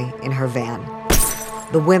Nye in her van.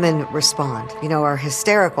 The women respond, are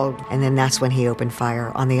hysterical, and then that's when he opened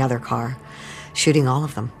fire on the other car, shooting all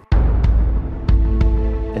of them.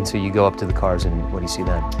 And so you go up to the cars, and what do you see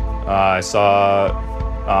then? I saw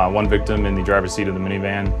 1 victim in the driver's seat of the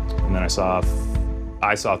minivan, and then I saw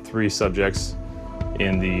 3 subjects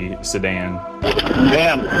in the sedan.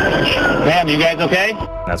 Ma'am, you guys okay?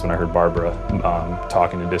 That's when I heard Barbara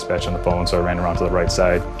talking to dispatch on the phone, so I ran around to the right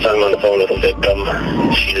side. I'm on the phone with a victim.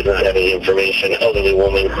 She does not have any information. Elderly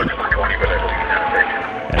woman.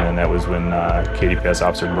 And then that was when KDPS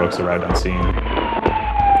Officer Brooks arrived on scene.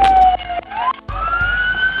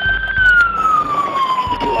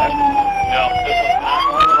 No, this is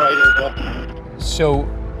not right. So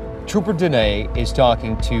Trooper Dene is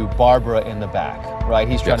talking to Barbara in the back, right?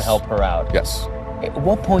 He's trying to help her out. Yes. At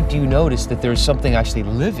what point do you notice that there's something actually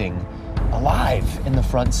living alive in the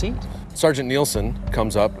front seat? Sergeant Nielsen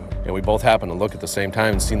comes up, and we both happen to look at the same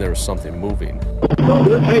time and see there was something moving.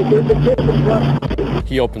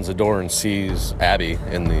 He opens the door and sees Abby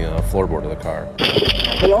in the floorboard of the car.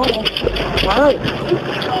 Hello? Hi.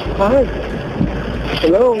 Hi.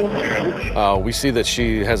 Hello? We see that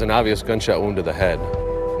she has an obvious gunshot wound to the head.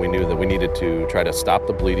 We knew that we needed to try to stop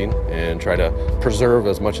the bleeding and try to preserve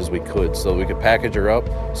as much as we could so we could package her up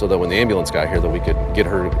so that when the ambulance got here that we could get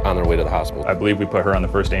her on their way to the hospital. I believe we put her on the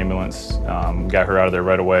first ambulance, got her out of there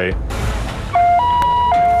right away.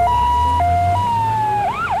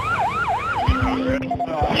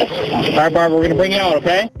 All right, Barbara, we're going to bring you out,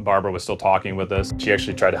 okay? Barbara was still talking with us. She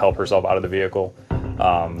actually tried to help herself out of the vehicle.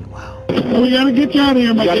 We got to get you out of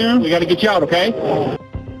here, my dear. We got to get you out, okay?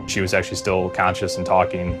 She was actually still conscious and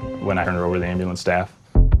talking when I turned her over to the ambulance staff.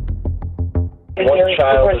 One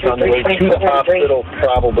child is on the way to the hospital,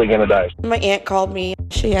 probably going to die. My aunt called me.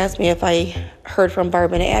 She asked me if I heard from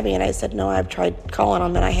Barb and Abby, and I said, no, I've tried calling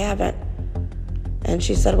them, and I haven't. And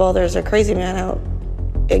she said, well, there's a crazy man out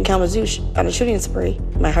in Kalamazoo on a shooting spree.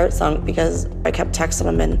 My heart sunk because I kept texting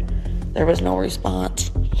him, and there was no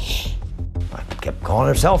response. I kept calling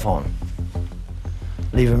her cell phone,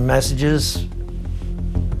 leaving messages.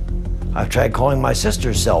 I tried calling my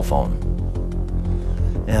sister's cell phone.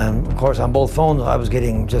 And of course, on both phones, I was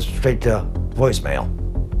getting just straight to voicemail.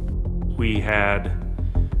 We had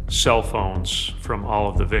cell phones from all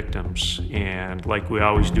of the victims, and like we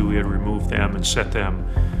always do, we had removed them and set them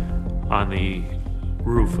on the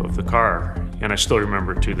roof of the car. And I still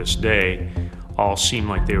remember to this day, all seemed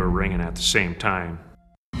like they were ringing at the same time.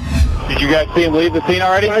 Did you guys see him leave the scene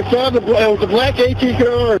already? I saw it was a black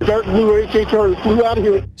HHR, a dark blue HHR that flew out of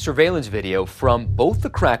here. Surveillance video from both the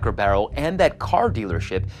Cracker Barrel and that car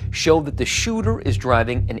dealership show that the shooter is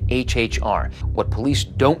driving an HHR. What police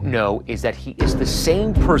don't know is that he is the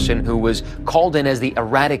same person who was called in as the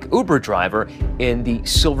erratic Uber driver in the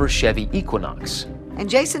silver Chevy Equinox. And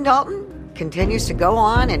Jason Dalton continues to go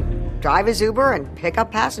on and drive his Uber and pick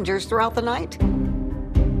up passengers throughout the night.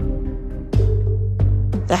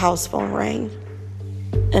 The house phone rang,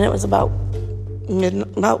 and it was about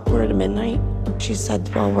quarter to midnight. She said,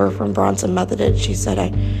 well, we're from Bronson Methodist. She said,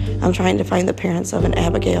 I'm trying to find the parents of an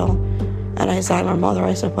Abigail. And I saw my mother.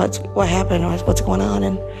 I said, what happened? What's going on?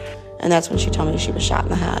 And that's when she told me she was shot in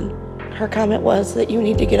the head. Her comment was that you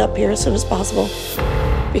need to get up here as soon as possible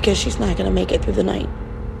because she's not going to make it through the night.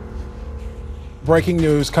 Breaking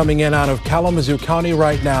news coming in out of Kalamazoo County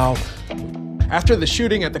right now. After the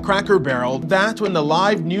shooting at the Cracker Barrel, that's when the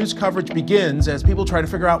live news coverage begins as people try to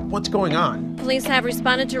figure out what's going on. Police have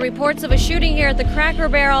responded to reports of a shooting here at the Cracker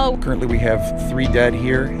Barrel. Currently we have 3 dead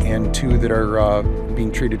here and 2 that are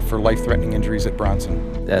being treated for life-threatening injuries at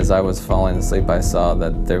Bronson. As I was falling asleep, I saw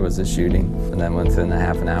that there was a shooting, and then within a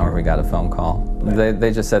half an hour we got a phone call.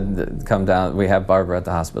 They just said, come down, we have Barbara at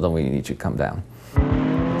the hospital, we need you to come down.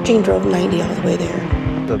 Jane drove 90 all the way there.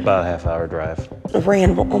 About a half-hour drive.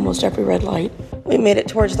 Ran almost every red light. We made it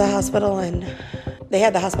towards the hospital, and they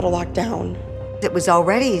had the hospital locked down. It was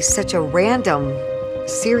already such a random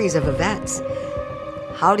series of events.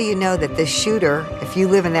 How do you know that this shooter, if you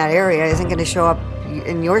live in that area, isn't going to show up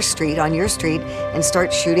in your street, on your street, and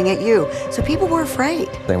start shooting at you? So people were afraid.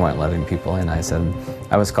 They weren't letting people in. I said,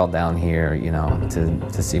 I was called down here,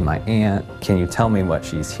 to see my aunt. Can you tell me what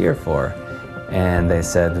she's here for? And they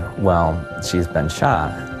said, well, she's been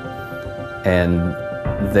shot. And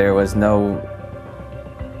there's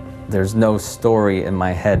no story in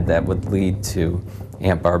my head that would lead to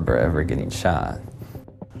Aunt Barbara ever getting shot.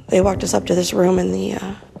 They walked us up to this room in the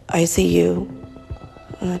ICU.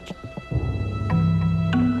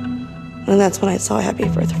 And that's when I saw Abby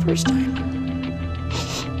for the first time.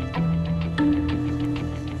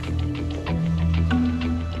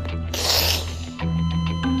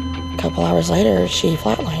 A couple hours later, she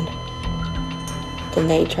flatlined. Then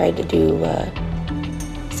they tried to do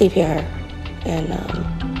CPR, and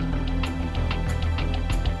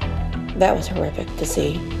that was horrific to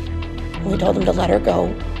see. We told them to let her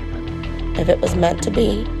go. If it was meant to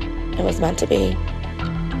be, it was meant to be.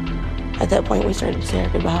 At that point, we started to say our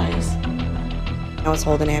goodbyes. I was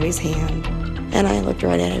holding Abby's hand, and I looked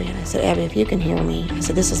right at Abby, and I said, Abby, if you can hear me, I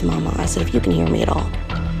said, this is Mama. I said, if you can hear me at all,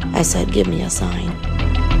 I said, give me a sign.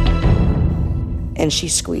 And she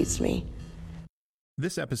squeezed me.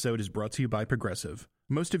 This episode is brought to you by Progressive.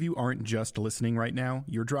 Most of you aren't just listening right now,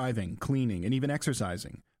 you're driving, cleaning, and even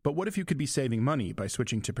exercising. But what if you could be saving money by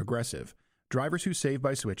switching to Progressive? Drivers who save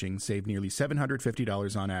by switching save nearly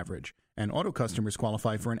 $750 on average, and auto customers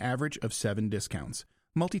qualify for an average of 7 discounts.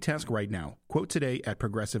 Multitask right now. Quote today at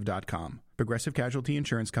Progressive.com. Progressive Casualty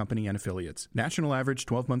Insurance Company and Affiliates. National average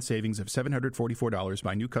 12-month savings of $744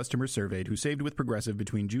 by new customers surveyed who saved with Progressive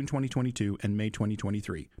between June 2022 and May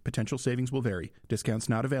 2023. Potential savings will vary. Discounts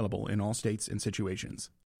not available in all states and situations.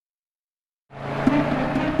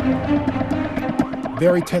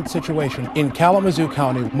 Very tense situation. In Kalamazoo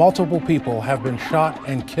County, multiple people have been shot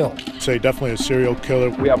and killed. Say definitely a serial killer.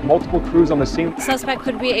 We have multiple crews on the scene. The suspect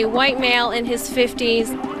could be a white male in his 50s.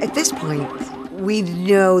 At this point, we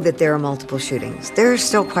know that there are multiple shootings. There are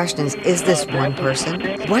still questions. Is this one person?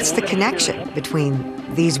 What's the connection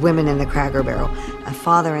between these women in the Cracker Barrel, a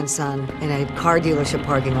father and son in a car dealership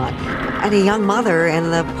parking lot, and a young mother in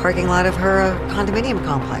the parking lot of her condominium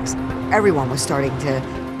complex? Everyone was starting to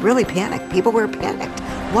really panic. People were panicked.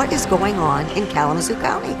 What is going on in Kalamazoo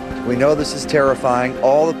County? We know this is terrifying.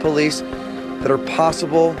 All the police that are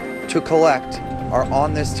possible to collect are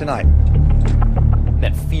on this tonight.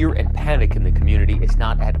 That fear and panic in the community is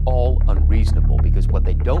not at all unreasonable, because what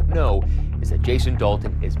they don't know is that Jason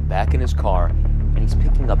Dalton is back in his car and he's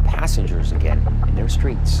picking up passengers again in their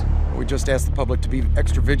streets. We just ask the public to be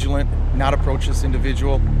extra vigilant, not approach this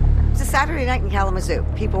individual. It's a Saturday night in Kalamazoo.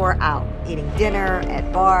 People were out eating dinner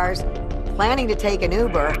at bars, planning to take an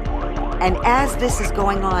Uber. And as this is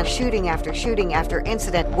going on, shooting after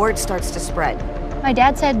incident, word starts to spread. My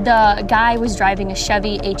dad said the guy was driving a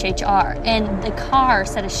Chevy HHR, and the car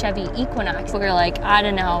said a Chevy Equinox. We were like, I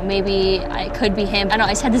don't know, maybe it could be him. I don't know,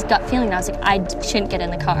 I just had this gut feeling, and I was like, I shouldn't get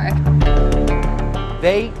in the car.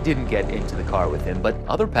 They didn't get into the car with him, but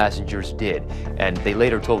other passengers did. And they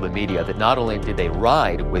later told the media that not only did they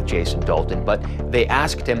ride with Jason Dalton, but they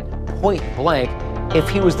asked him point blank if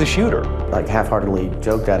he was the shooter. Like half-heartedly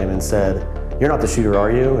joked at him and said, "You're not the shooter, are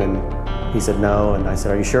you?" And he said no, and I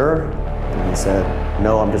said, "Are you sure?" And he said,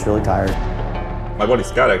 "No, I'm just really tired." My buddy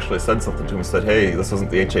Scott actually said something to him and said, "Hey, this isn't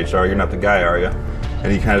the HHR, you're not the guy, are you?"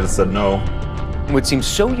 And he kind of just said no. What seems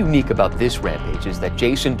so unique about this rampage is that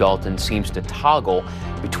Jason Dalton seems to toggle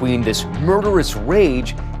between this murderous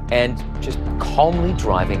rage and just calmly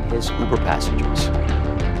driving his Uber passengers.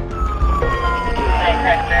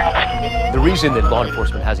 The reason that law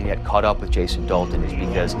enforcement hasn't yet caught up with Jason Dalton is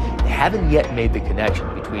because they haven't yet made the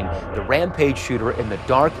connection between the rampage shooter in the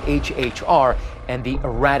dark HHR and the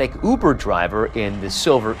erratic Uber driver in the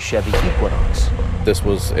silver Chevy Equinox. This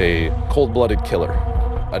was a cold-blooded killer,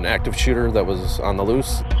 an active shooter that was on the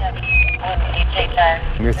loose.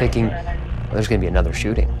 You're thinking, well, there's going to be another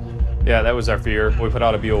shooting. Yeah, that was our fear. We put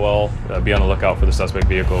out a BOL, be on the lookout for the suspect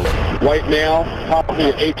vehicles. White male,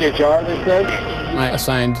 possibly HHR, they said. I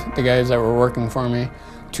assigned the guys that were working for me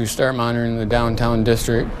to start monitoring the downtown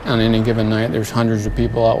district. On any given night, there's hundreds of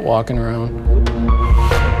people out walking around.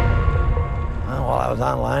 While I was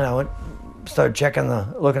online, I started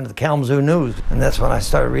looking at the Kalamazoo News, and that's when I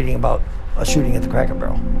started reading about a shooting at the Cracker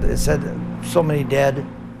Barrel. It said so many dead,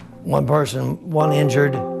 one person, one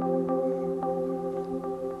injured.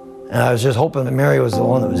 And I was just hoping that Mary was the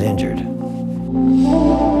one that was injured.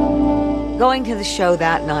 Going to the show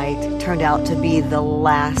that night turned out to be the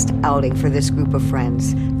last outing for this group of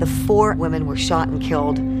friends. The 4 women were shot and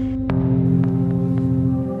killed.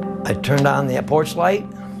 I turned on the porch light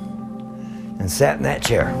and sat in that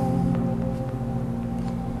chair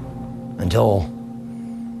until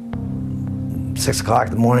 6 o'clock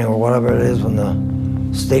in the morning or whatever it is when the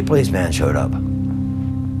state policeman showed up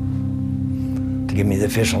to give me the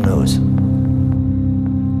official news.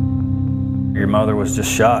 Your mother was just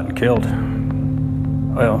shot and killed.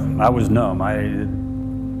 Well, I was numb. I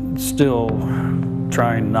still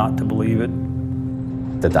trying not to believe it.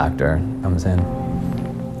 The doctor comes in,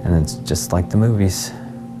 and it's just like the movies.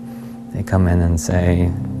 They come in and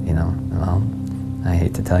say, you know, well, I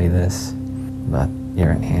hate to tell you this, but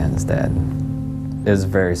your Ann's dead. It was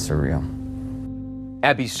very surreal.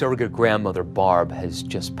 Abby's surrogate grandmother, Barb, has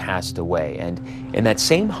just passed away, and in that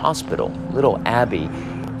same hospital, little Abby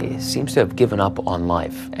seems to have given up on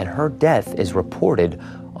life, and her death is reported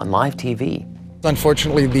on live TV.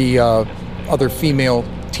 Unfortunately, the other female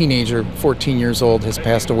teenager, 14 years old, has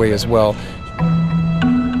passed away as well.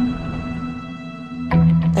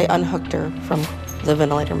 They unhooked her from the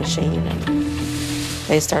ventilator machine, and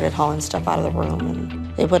they started hauling stuff out of the room,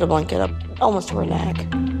 and they put a blanket up almost to her neck.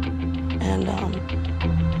 And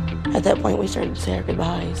at that point, we started to say our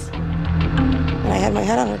goodbyes. And I had my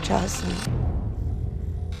head on her chest, and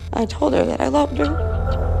I told her that I loved her.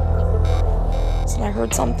 And I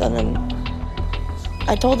heard something, and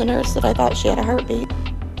I told the nurse that I thought she had a heartbeat.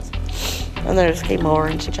 And the nurse came over,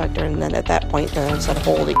 and she checked her, and then at that point, the nurse said,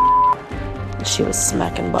 "Holy." She was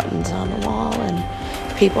smacking buttons on the wall,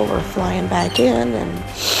 and people were flying back in, and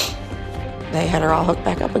they had her all hooked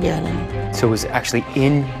back up again. And So it was actually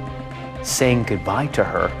in saying goodbye to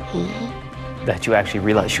her that you actually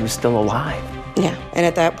realized she was still alive. yeah, and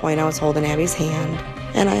at that point I was holding Abby's hand,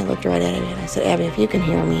 and I looked right at Abby and I said, Abby, if you can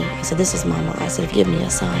hear me, I said, this is Mama. I said, give me a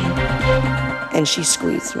sign. And she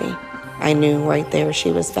squeezed me. I knew right there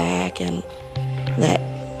she was back and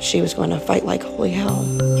that she was going to fight like holy hell.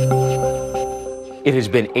 It has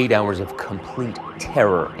been 8 hours of complete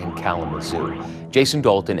terror in Kalamazoo. Jason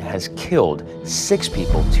Dalton has killed 6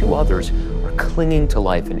 people. 2 others are clinging to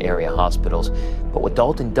life in area hospitals. But what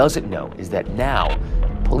Dalton doesn't know is that now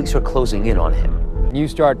police are closing in on him. You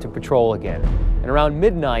start to patrol again, and around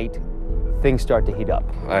midnight, things start to heat up.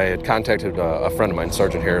 I had contacted a friend of mine,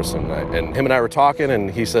 Sergeant Harrison, and him and I were talking, and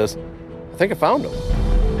he says, I think I found him.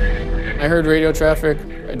 I heard radio traffic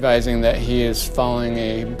advising that he is following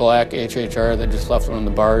a black HHR that just left one of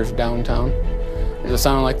the bars downtown. It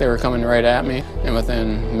sounded like they were coming right at me, and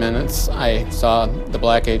within minutes, I saw the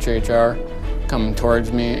black HHR come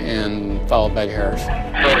towards me and followed by Harris.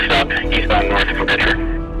 Eastbound north from Pitcher.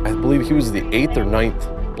 I believe he was the 8th or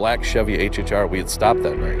 9th black Chevy HHR we had stopped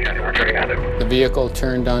that night. The vehicle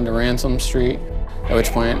turned onto Ransom Street, at which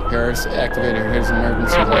point Harris activated his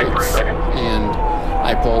emergency lights, and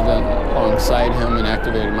I pulled in alongside him and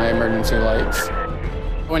activated my emergency lights.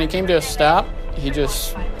 When he came to a stop, he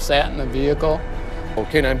just sat in the vehicle.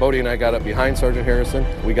 K-9 Bodie and I got up behind Sergeant Harrison.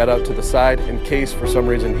 We got out to the side in case for some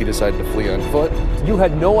reason he decided to flee on foot. You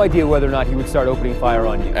had no idea whether or not he would start opening fire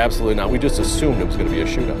on you? Absolutely not. We just assumed it was going to be a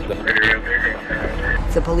shootout.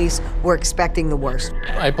 The police were expecting the worst.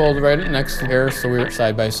 I pulled right next to Harris, so we were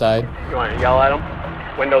side by side. You want to yell at him?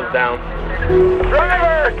 Windows down.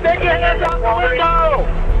 Driver, take your hands out the window!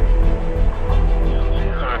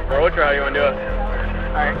 Approach, or how you want to do it?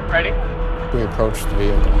 All right, ready? We approached the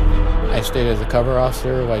vehicle. I stayed as a cover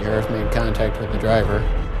officer while Harris made contact with the driver.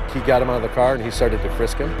 He got him out of the car and he started to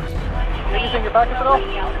frisk him. Anything in your pockets at all?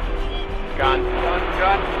 Gun.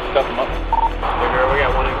 Stuff him up. We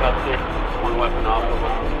got one in custody, one weapon off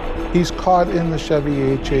of him. He's caught in the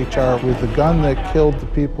Chevy HHR with the gun that killed the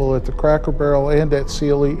people at the Cracker Barrel and at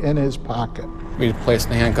Sealy in his pocket. We placed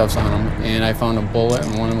the handcuffs on him, and I found a bullet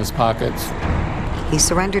in one of his pockets. He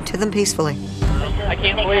surrendered to them peacefully. I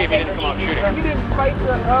can't believe he didn't come out shooting. He didn't fight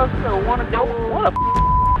us or want to go. What a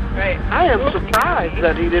right. I am surprised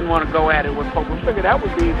that he didn't want to go at it with folks. I figured that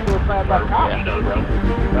would be suicide by cop.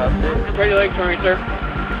 Spread your legs for me, sir.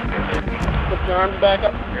 Put your arms back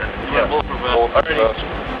up. Yeah, both.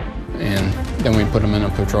 And then we put him in a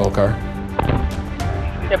patrol car.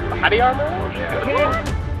 You have body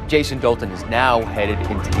armor? Jason Dalton is now headed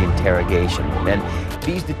into the interrogation, and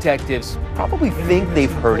these detectives probably think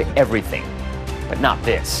they've heard everything, but not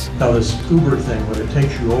this. Now this Uber thing, when it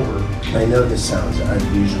takes you over. I know this sounds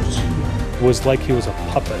unusual to you. It was like he was a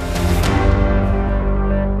puppet.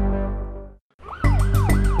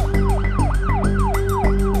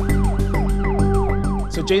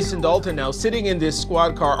 So Jason Dalton now sitting in this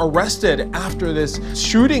squad car, arrested after this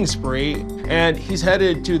shooting spree, and he's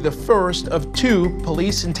headed to the first of 2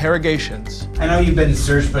 police interrogations. I know you've been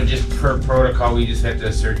searched, but just per protocol, we just have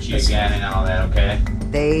to search you again and all that, okay?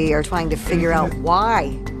 They are trying to figure out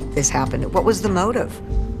why this happened. What was the motive?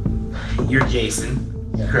 You're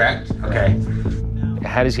Jason, correct? Okay.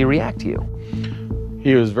 How does he react to you?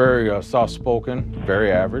 He was very soft-spoken,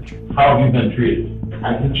 very average. How have you been treated?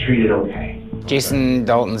 I've been treated okay. Jason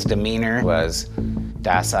Dalton's demeanor was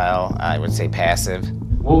docile, I would say passive.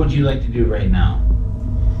 What would you like to do right now?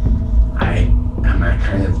 I'm not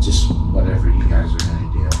kind of just whatever you guys are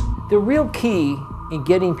going to do. The real key in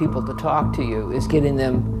getting people to talk to you is getting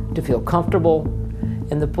them to feel comfortable,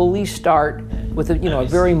 and the police start with a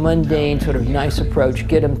very mundane, sort of nice approach,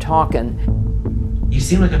 get them talking. You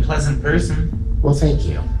seem like a pleasant person. Well, thank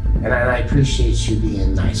you. And I appreciate you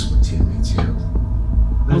being nice to me, too.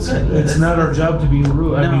 It's not our job to be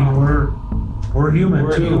rude. No. I mean, we're human,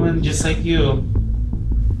 We're too. human just like you.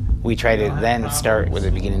 We try to then start with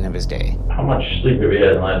the beginning of his day. How much sleep have you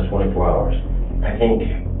had in the last 24 hours? I think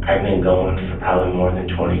I've been going for probably more than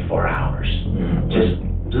 24 hours. Just,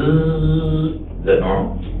 is that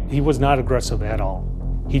normal? He was not aggressive at all.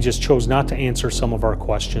 He just chose not to answer some of our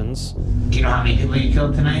questions. Do you know how many people you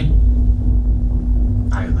killed tonight?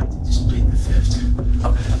 I'd like to just plead the 5th.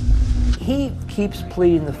 Okay. He keeps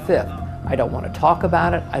pleading the 5th. I don't want to talk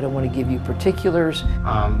about it. I don't want to give you particulars.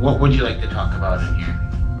 What would you like to talk about in here?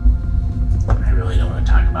 I really don't want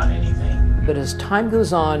to talk about anything. But as time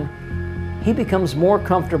goes on, he becomes more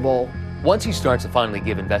comfortable. Once he starts to finally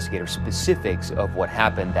give investigators specifics of what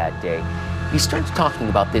happened that day, he starts talking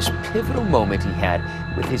about this pivotal moment he had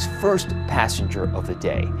with his first passenger of the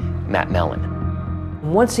day, Matt Mellon.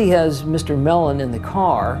 Once he has Mr. Mellon in the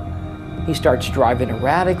car, he starts driving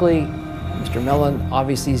erratically. Mr. Mellon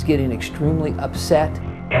obviously is getting extremely upset.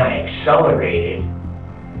 And I accelerated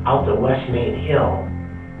out the West Main Hill,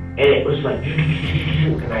 and it was like,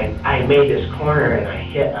 and I made this corner and I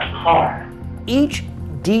hit a car. Each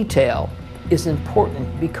detail is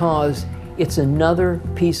important because it's another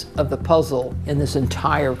piece of the puzzle in this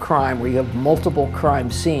entire crime where you have multiple crime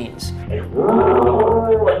scenes.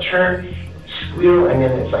 A turn, squeal, and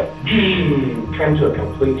then it's like, come to a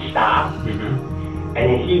complete stop. And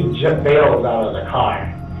then he just bails out of the car.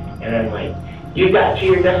 And I'm like, you got to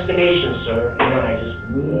your destination, sir. And then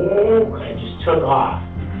I just took off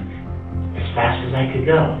as fast as I could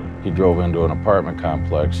go. He drove into an apartment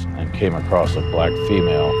complex and came across a black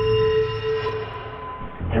female.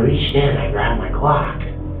 I reached in, I grabbed my Glock,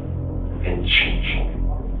 and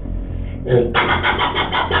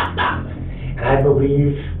I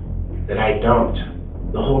believe that I dumped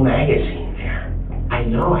the whole magazine there. I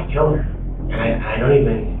know I killed her, and I don't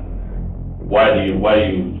even... Why do you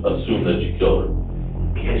assume that you killed her?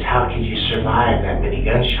 Because how could you survive that many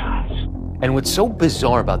gunshots? And what's so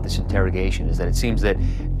bizarre about this interrogation is that it seems that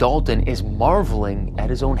Dalton is marveling at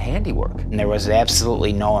his own handiwork. And there was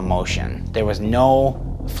absolutely no emotion. There was no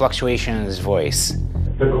fluctuation in his voice.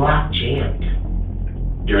 The Glock jammed.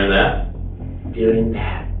 During that? During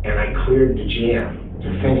that. And I cleared the jam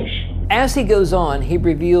to finish. As he goes on, he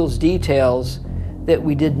reveals details that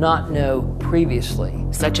we did not know previously.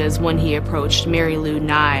 Such as when he approached Mary Lou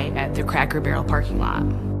Nye at the Cracker Barrel parking lot.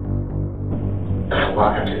 And I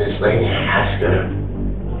walk up to this lady and I ask her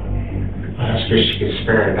if she could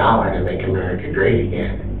spare $1 to make America great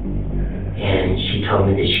again. And she told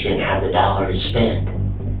me that she didn't have the $1 to spend.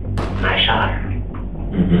 And I shot her.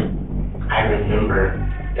 I remember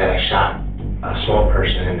that I shot a small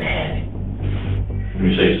person in the head. When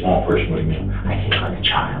you say small person, what do you mean? I think like a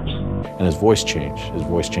child. And his voice changed. His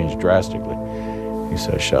voice changed drastically. He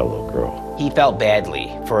said, I shot a little girl. He felt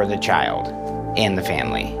badly for the child and the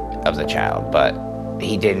family of the child, but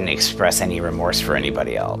he didn't express any remorse for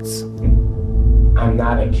anybody else. I'm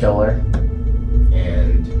not a killer,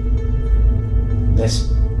 and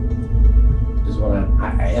this is what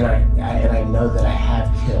I know that I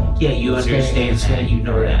have killed. Yeah, you understand that, you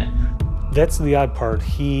know that. That's the odd part.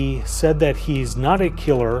 He said that he's not a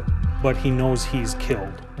killer, but he knows he's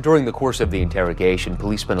killed. During the course of the interrogation,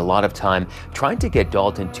 police spent a lot of time trying to get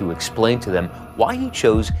Dalton to explain to them why he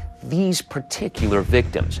chose these particular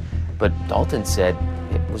victims. But Dalton said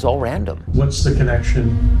it was all random. What's the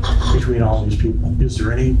connection between all these people? Is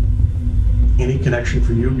there any connection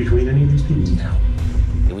for you between any of these people? No.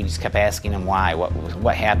 We just kept asking him why,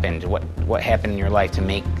 what happened, what happened in your life to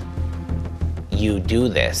make you do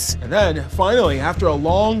this? And then, finally, after a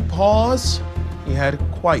long pause, he had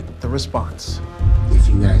quite the response. If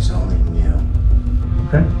you guys only knew,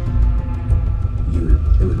 okay,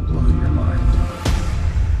 it would blow your mind.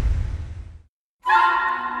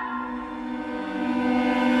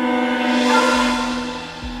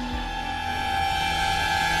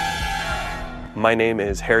 My name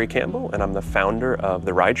is Harry Campbell, and I'm the founder of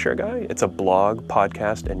The Rideshare Guy. It's a blog,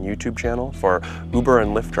 podcast, and YouTube channel for Uber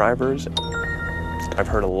and Lyft drivers. I've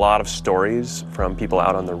heard a lot of stories from people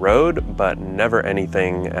out on the road, but never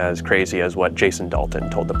anything as crazy as what Jason Dalton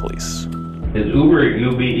told the police. Is Uber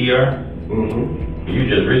UBER? Mm-hmm. You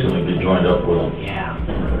just recently been joined up with them. Yeah.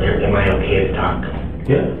 Am I okay to talk?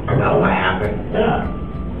 Yeah. About what happened? Yeah.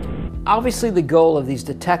 Obviously, the goal of these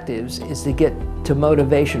detectives is to get to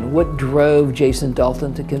motivation. What drove Jason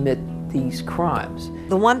Dalton to commit these crimes?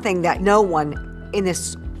 The one thing that no one in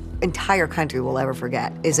this entire country will ever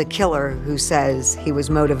forget is a killer who says he was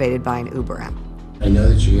motivated by an Uber app. I know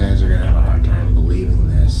that you guys are gonna have a hard time believing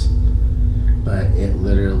this, but it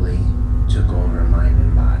literally took over mind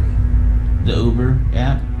and body. The Uber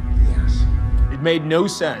app? Yes. It made no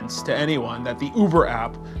sense to anyone that the Uber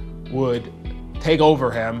app would take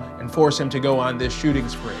over him and force him to go on this shooting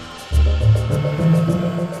spree.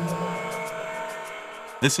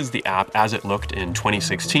 This is the app as it looked in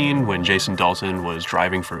 2016 when Jason Dalton was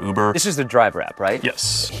driving for Uber. This is the driver app, right?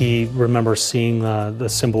 Yes. He remembers seeing the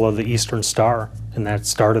symbol of the Eastern Star, and that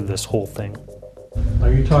started this whole thing.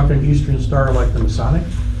 Are you talking Eastern Star like the Masonic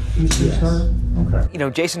Eastern Star? Okay. You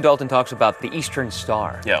know, Jason Dalton talks about the Eastern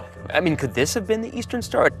Star. Yeah. I mean, could this have been the Eastern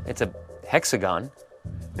Star? It's a hexagon.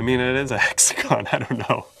 I mean, it is a hexagon, I don't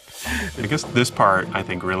know. I guess this part, I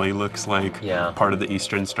think, really looks like part of the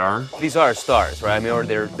Eastern Star. These are stars, right? I mean, or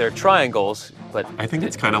they're triangles but I think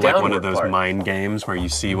it's kind of the like one of downward those part. mind games where you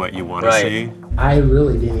see what you want to Right. see. I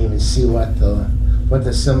really didn't even see what the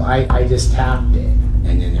symbol. I just tapped it,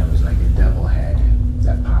 and then it was like a devil head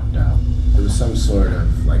that popped up. It was some sort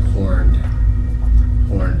of like horned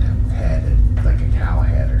head, like a cow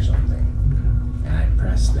head or something. And I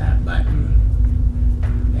pressed that button,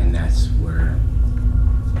 and that's where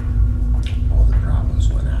all the problems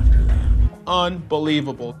went after that.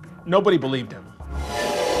 Unbelievable. Nobody believed him.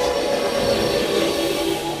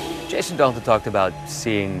 Jason Dalton talked about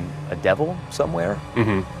seeing a devil somewhere.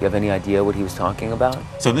 Mm-hmm. You have any idea what he was talking about?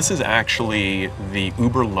 So this is actually the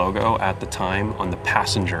Uber logo at the time on the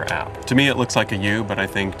passenger app. To me, it looks like a U, but I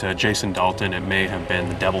think to Jason Dalton, it may have been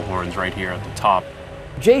the devil horns right here at the top.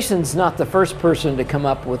 Jason's not the first person to come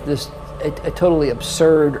up with this a totally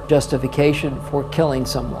absurd justification for killing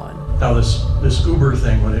someone. Now this Uber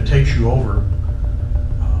thing, when it takes you over.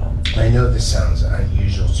 I know this sounds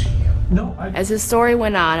unusual to you. No. As his story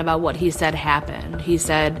went on about what he said happened, he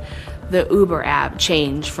said the Uber app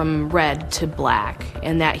changed from red to black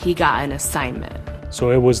and that he got an assignment.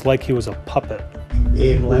 So it was like he was a puppet.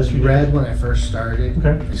 It was red when I first started.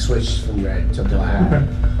 Okay. It switched from red to black. Okay.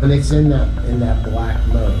 When it's in that black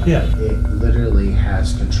mode, Yeah. it literally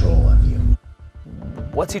has control of you.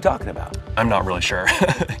 What's he talking about? I'm not really sure.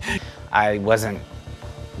 I wasn't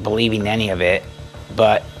believing any of it,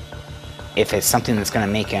 but if it's something that's going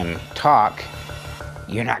to make him talk,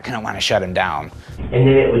 you're not going to want to shut him down. And then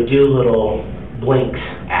it would do little blinks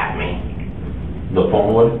at me. The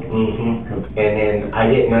phone would? Mm-hmm. And then I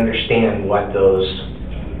didn't understand what those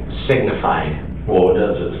signified. Well, what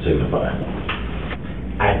does it signify?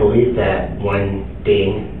 I believe that one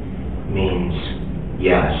ding means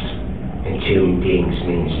yes, and two dings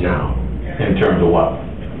means no. In terms of what?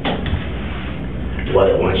 What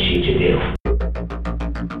it wants you to do.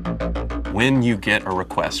 When you get a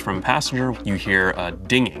request from a passenger, you hear a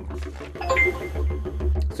dinging.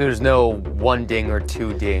 So there's no one ding or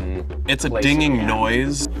two ding. It's a placing dinging it.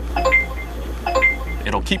 noise.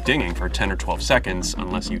 It'll keep dinging for 10 or 12 seconds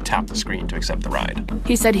unless you tap the screen to accept the ride.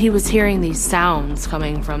 He said he was hearing these sounds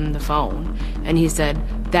coming from the phone, and he said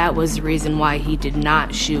that was the reason why he did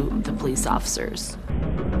not shoot the police officers.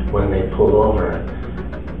 When they pulled over,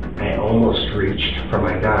 I almost reached for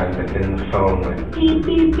my gun, but then the phone went beep,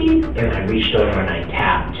 beep, beep, and I reached over and I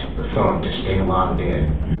tapped the phone to stay logged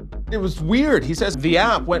in. It was weird. He says the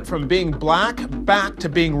app went from being black back to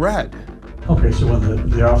being red. Okay, so when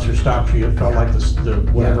the officer stopped you, it felt like the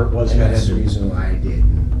whatever it was and that that's the reason why I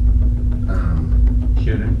didn't.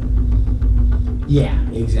 Shoot him? Yeah,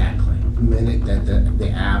 exactly. The minute that the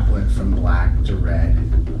app went from black to red,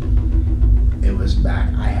 it was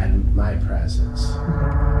back. I had my presence.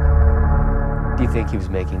 Do you think he was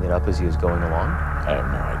making it up as he was going along? I have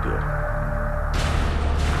no idea.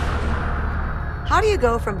 How do you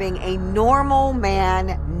go from being a normal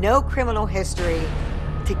man, no criminal history,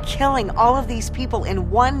 to killing all of these people in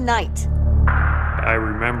one night? I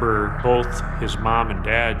remember both his mom and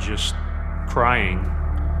dad just crying,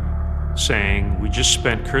 saying, "We just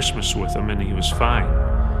spent Christmas with him and he was fine.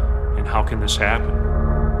 And how can this happen?"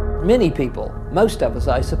 Many people, most of us,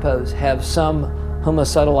 I suppose, have some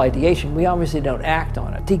homicidal ideation. We obviously don't act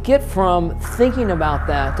on it. To get from thinking about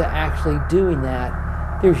that to actually doing that,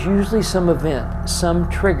 there's usually some event, some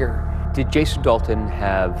trigger. Did Jason Dalton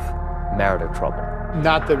have marital trouble?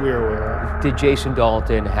 Not that we were aware of. Did Jason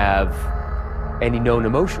Dalton have any known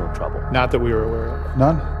emotional trouble? Not that we were aware of.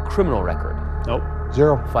 None. Criminal record? Nope.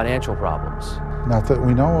 Zero. Financial problems? Not that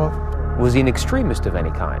we know of. Was he an extremist of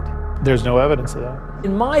any kind? There's no evidence of that.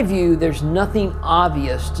 In my view, there's nothing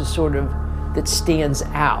obvious to sort of that stands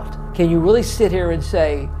out. Can you really sit here and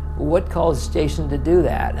say, what caused Jason to do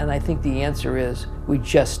that? And I think the answer is, we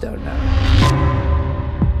just don't know.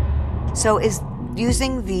 So is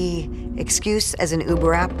using the excuse as an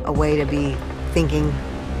Uber app a way to be thinking,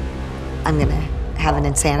 I'm gonna have an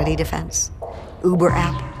insanity defense? Uber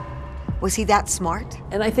app? Was he that smart?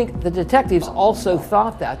 And I think the detectives also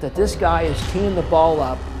thought that this guy is teeing the ball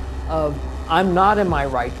up of, I'm not in my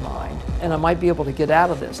right mind, and I might be able to get out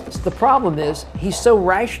of this. The problem is, he's so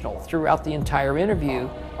rational throughout the entire interview,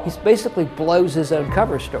 he basically blows his own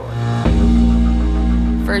cover story.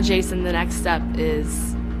 For Jason, the next step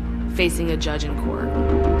is facing a judge in court.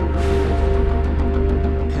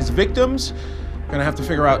 His victims are gonna have to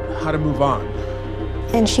figure out how to move on.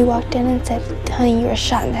 And she walked in and said, honey, you were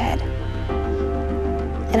shot in the head.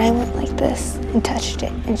 And I went like this and touched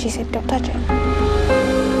it. And she said, don't touch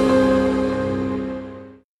it.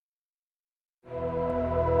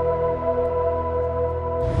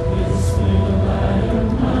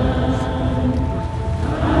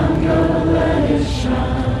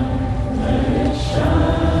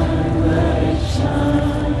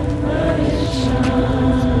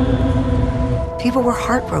 People were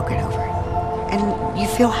heartbroken over it. And you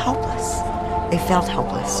feel helpless. They felt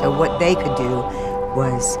helpless. So what they could do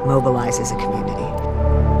was mobilize as a community.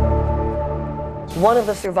 One of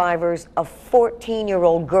the survivors, a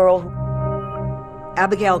 14-year-old girl,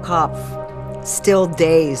 Abigail Kopf, still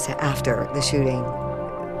days after the shooting,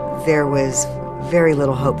 there was very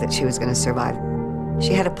little hope that she was going to survive.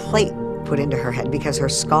 She had a plate put into her head because her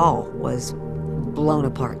skull was blown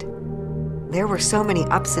apart. There were so many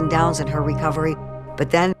ups and downs in her recovery, but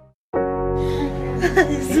then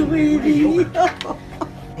Sweetie.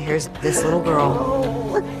 here's this little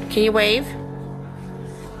girl. Can you wave?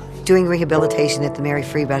 Doing rehabilitation at the Mary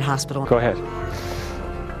Free Bed Hospital. Go ahead.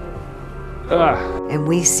 And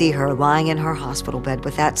we see her lying in her hospital bed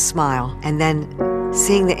with that smile, and then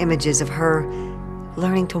seeing the images of her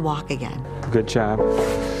learning to walk again. Good job.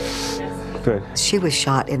 Good. She was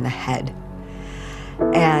shot in the head.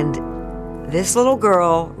 And this little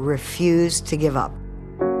girl refused to give up.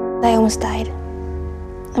 I almost died.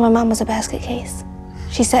 And my mom was a basket case.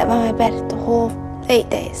 She sat by my bed the whole 8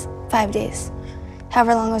 days, 5 days,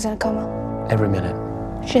 however long I was in a coma. Every minute.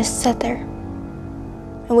 She just sat there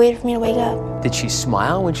and waited for me to wake up. Did she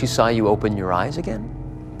smile when she saw you open your eyes again?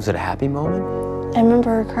 Was it a happy moment? I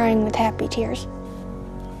remember her crying with happy tears.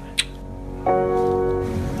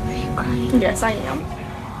 Are you crying? Yes, I am.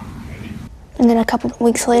 And then a couple of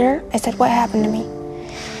weeks later, I said, what happened to me?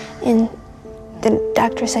 And the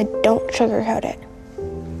doctor said, don't sugarcoat it.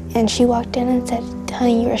 And she walked in and said,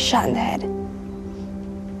 honey, you were shot in the head.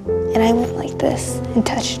 And I went like this and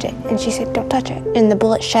touched it. And she said, don't touch it. And the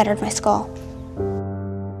bullet shattered my skull.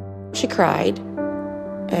 She cried,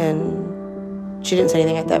 and she didn't say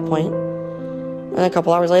anything at that point. And a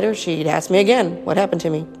couple hours later, she'd ask me again what happened to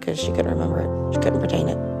me, because she couldn't remember it. She couldn't pertain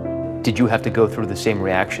it. Did you have to go through the same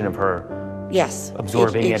reaction of her Yes.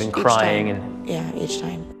 absorbing it and crying? Yeah, each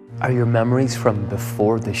time. Are your memories from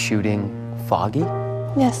before the shooting foggy?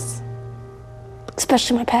 Yes.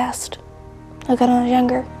 Especially my past. Like when I was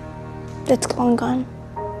younger. It's long gone.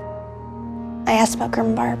 I asked about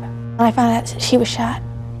Grandma Barb. When I found out that she was shot,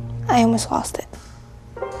 I almost lost it.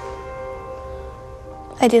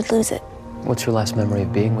 I did lose it. What's your last memory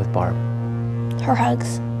of being with Barb? Her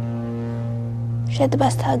hugs. She had the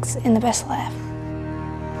best hugs and the best laugh.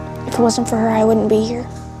 If it wasn't for her, I wouldn't be here.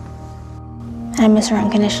 And I miss her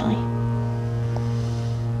unconditionally.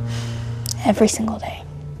 Every single day.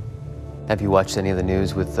 Have you watched any of the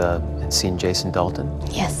news with and seen Jason Dalton?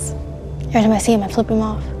 Yes. Every time I see him, I flip him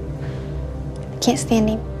off. I can't stand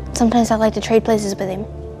him. Sometimes I'd like to trade places with him.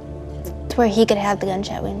 To where he could have the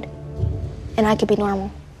gunshot wound. And I could be normal,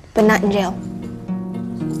 but not in jail.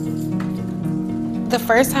 The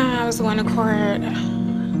first time I was going to court,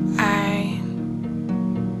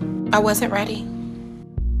 I wasn't ready.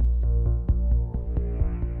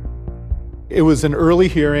 It was an early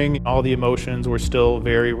hearing. All the emotions were still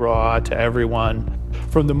very raw to everyone.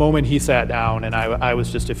 From the moment he sat down, and I was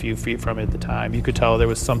just a few feet from him at the time, you could tell there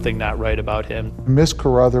was something not right about him. Miss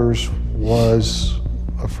Carruthers was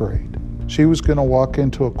afraid. She was going to walk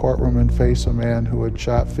into a courtroom and face a man who had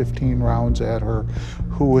shot 15 rounds at her,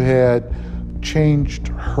 who had changed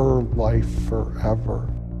her life forever.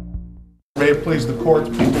 May it please the court,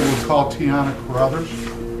 people would call Tiana Carruthers.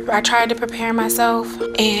 I tried to prepare myself,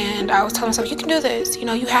 and I was telling myself, you can do this, you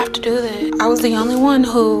know, you have to do this. I was the only one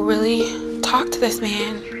who really talked to this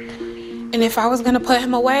man, and if I was gonna put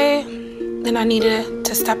him away, then I needed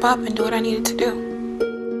to step up and do what I needed to do.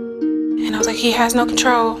 And I was like, he has no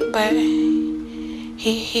control, but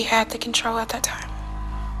he had the control at that time.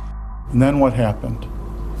 And then what happened?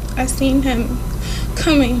 I seen him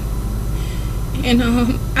coming, and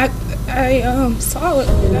I saw it.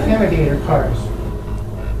 Intimidator cars.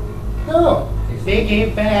 No, they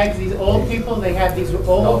gave bags. These old people, they have these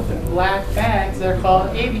old black bags. They're called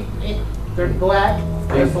they're black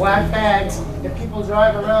bags. And people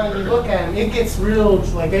drive around and you look at them. It gets real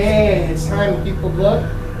like, hey, it's time people look.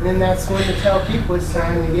 And then that's when to tell people it's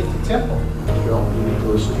time to get to Temple. You need to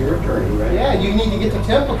listen to your attorney, right? Yeah, you need to get to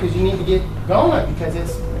Temple because you need to get going because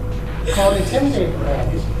it's called intimidator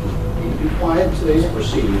bags. You need to be quiet in today's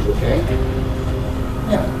proceedings, okay?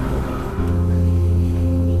 Yeah.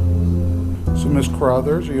 So, Ms.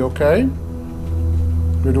 Carruthers, are you okay?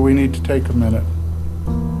 Or do we need to take a minute?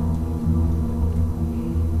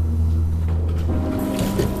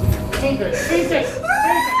 Take it.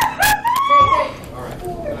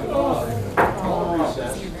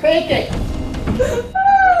 Take it.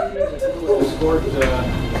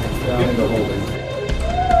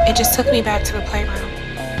 It just took me back to the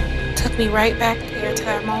playground. Took me right back there to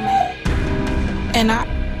that moment. And I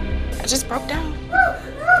just broke down.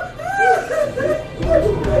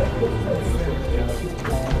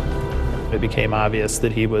 It became obvious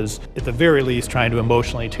that he was, at the very least, trying to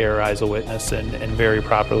emotionally terrorize a witness, and very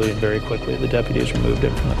properly and very quickly the deputies removed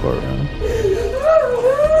him from the courtroom.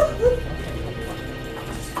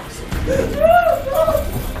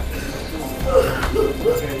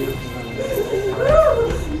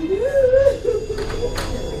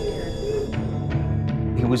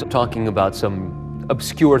 He was talking about some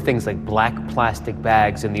obscure things like black plastic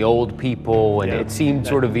bags and the old people, and it seemed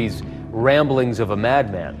sort of these ramblings of a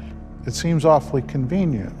madman. It seems awfully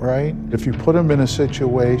convenient, right? If you put him in a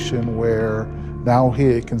situation where now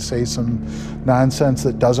he can say some nonsense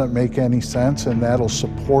that doesn't make any sense, and that'll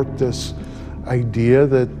support this idea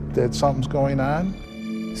that something's going on.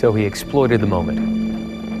 So he exploited the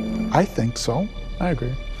moment. I think so. I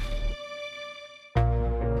agree.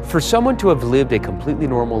 For someone to have lived a completely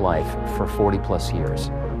normal life for 40 plus years,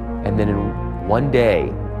 and then in one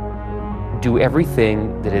day do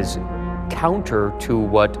everything that is counter to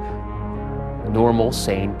what normal,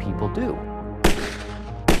 sane people do.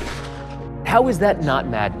 How is that not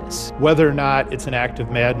madness? Whether or not it's an act of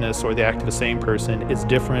madness or the act of a sane person is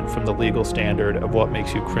different from the legal standard of what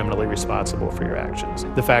makes you criminally responsible for your actions.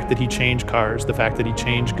 The fact that he changed cars, the fact that he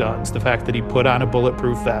changed guns, the fact that he put on a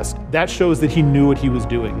bulletproof vest, that shows that he knew what he was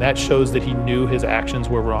doing. That shows that he knew his actions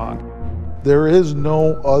were wrong. There is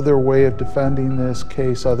no other way of defending this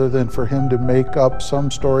case other than for him to make up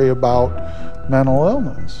some story about mental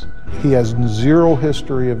illness. He has zero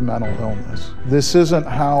history of mental illness. This isn't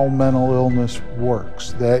how mental illness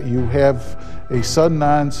works, that you have a sudden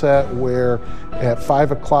onset where at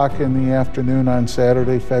 5 o'clock in the afternoon on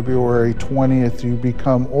Saturday, February 20th, you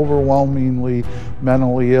become overwhelmingly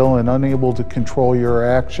mentally ill and unable to control your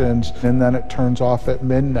actions, and then it turns off at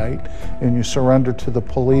midnight and you surrender to the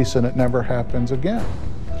police and it never happens again.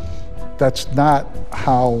 That's not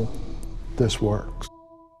how this works.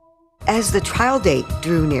 As the trial date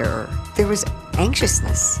drew nearer, there was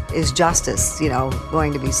anxiousness. Is justice,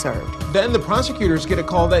 going to be served? Then the prosecutors get a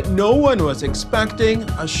call that no one was expecting,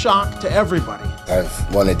 a shock to everybody.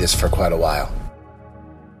 I've wanted this for quite a while.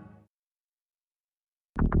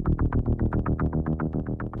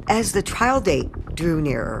 As the trial date drew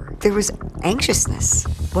nearer, there was anxiousness.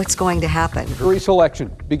 What's going to happen? Jury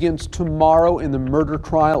selection begins tomorrow in the murder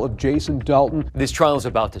trial of Jason Dalton. This trial is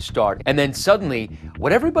about to start, and then suddenly,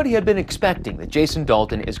 what everybody had been expecting, that Jason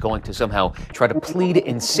Dalton is going to somehow try to plead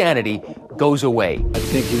insanity, goes away. I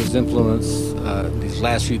think he was influenced these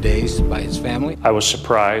last few days by his family. I was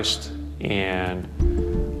surprised and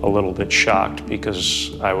a little bit shocked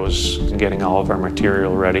because I was getting all of our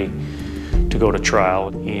material ready to go to trial,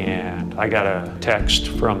 and I got a text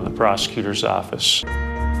from the prosecutor's office.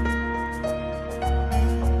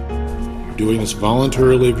 You're doing this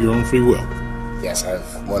voluntarily of your own free will? Yes,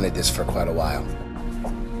 I've wanted this for quite a while.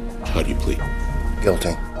 How do you plead?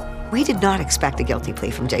 Guilty. We did not expect a guilty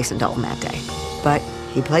plea from Jason Dalton that day, but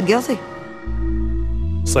he pled guilty.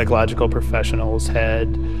 Psychological professionals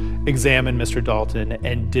had examined Mr. Dalton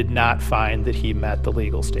and did not find that he met the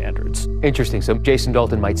legal standards. Interesting. So Jason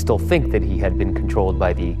Dalton might still think that he had been controlled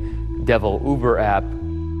by the devil Uber app.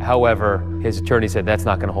 However, his attorney said that's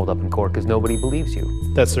not going to hold up in court because nobody believes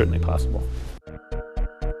you. That's certainly possible.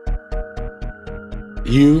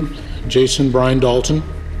 You, Jason Brian Dalton,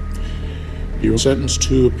 you're sentenced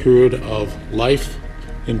to a period of life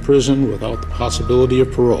in prison without the possibility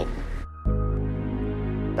of parole.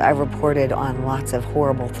 I reported on lots of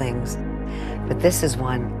horrible things, but this is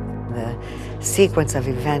one. The sequence of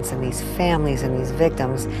events and these families and these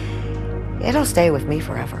victims, it'll stay with me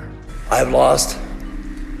forever. I've lost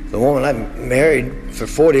the woman I've married for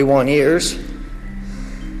 41 years,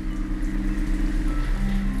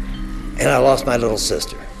 and I lost my little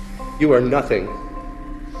sister. You are nothing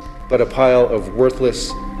but a pile of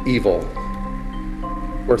worthless evil.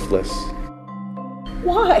 Worthless.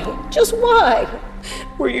 Why? Just why?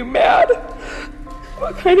 Were you mad?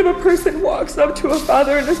 What kind of a person walks up to a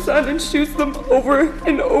father and a son and shoots them over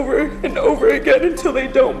and over and over again until they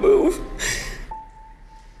don't move?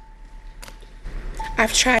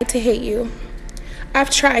 I've tried to hate you.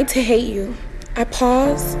 I've tried to hate you. I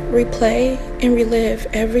pause, replay, and relive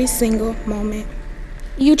every single moment.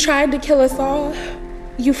 You tried to kill us all.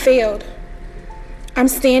 You failed. I'm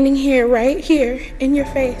standing here, right here, in your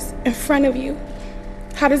face, in front of you.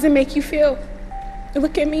 How does it make you feel?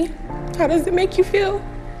 Look at me. How does it make you feel?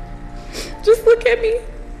 Just look at me.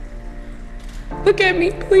 Look at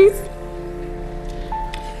me, please.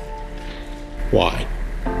 Why?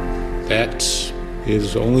 That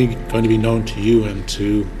is only going to be known to you and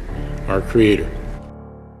to our Creator.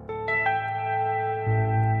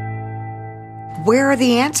 Where are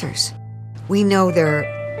the answers? We know there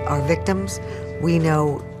are victims. We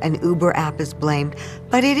know an Uber app is blamed,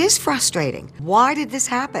 but it is frustrating. Why did this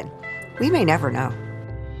happen? We may never know.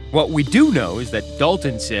 What we do know is that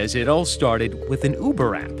Dalton says it all started with an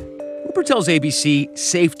Uber app. Uber tells ABC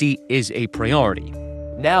safety is a priority.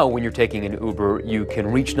 Now, when you're taking an Uber, you can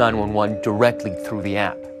reach 911 directly through the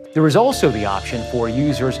app. There is also the option for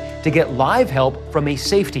users to get live help from a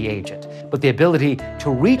safety agent, but the ability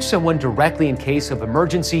to reach someone directly in case of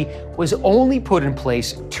emergency was only put in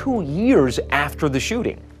place 2 years after the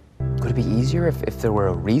shooting. Could it be easier if there were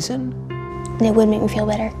a reason? And it would make me feel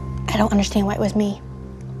better. I don't understand why it was me.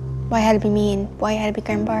 Why it had to be me and why it had to be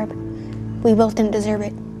Grandma Barb. We both didn't deserve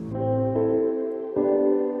it.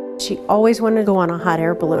 She always wanted to go on a hot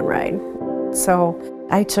air balloon ride. So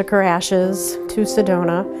I took her ashes to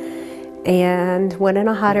Sedona and went in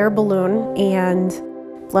a hot air balloon and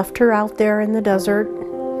left her out there in the desert.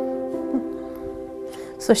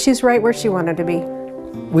 So she's right where she wanted to be.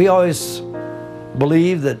 We always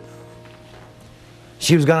believed that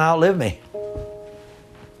she was going to outlive me.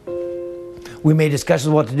 We made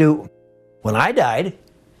discussions what to do when I died,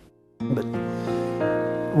 but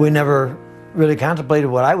we never really contemplated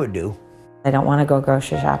what I would do. I don't want to go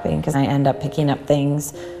grocery shopping because I end up picking up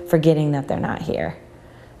things, forgetting that they're not here.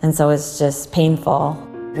 And so it's just painful.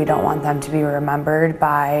 We don't want them to be remembered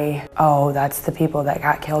by, oh, that's the people that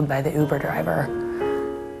got killed by the Uber driver.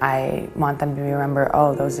 I want them to be remembered,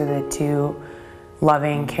 oh, those are the two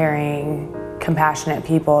loving, caring, compassionate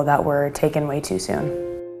people that were taken way too soon.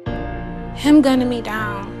 Him gunning me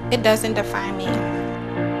down, it doesn't define me.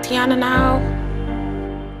 Tiana now,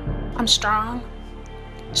 I'm strong.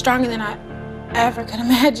 Stronger than I ever could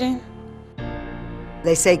imagine.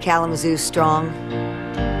 They say Kalamazoo's strong.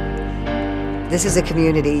 This is a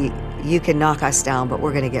community, you can knock us down, but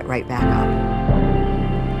we're gonna get right back up.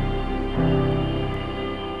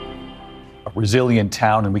 A resilient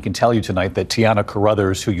town, and we can tell you tonight that Tiana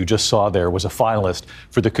Carruthers, who you just saw there, was a finalist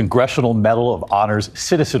for the Congressional Medal of Honor's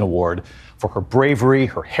Citizen Award for her bravery,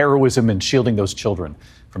 her heroism in shielding those children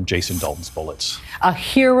from Jason Dalton's bullets. A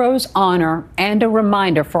hero's honor and a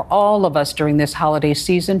reminder for all of us during this holiday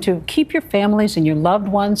season to keep your families and your loved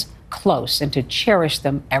ones close and to cherish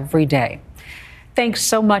them every day. Thanks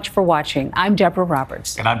so much for watching. I'm Deborah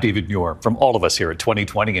Roberts. And I'm David Muir. From all of us here at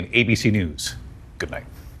 2020 and ABC News, good night.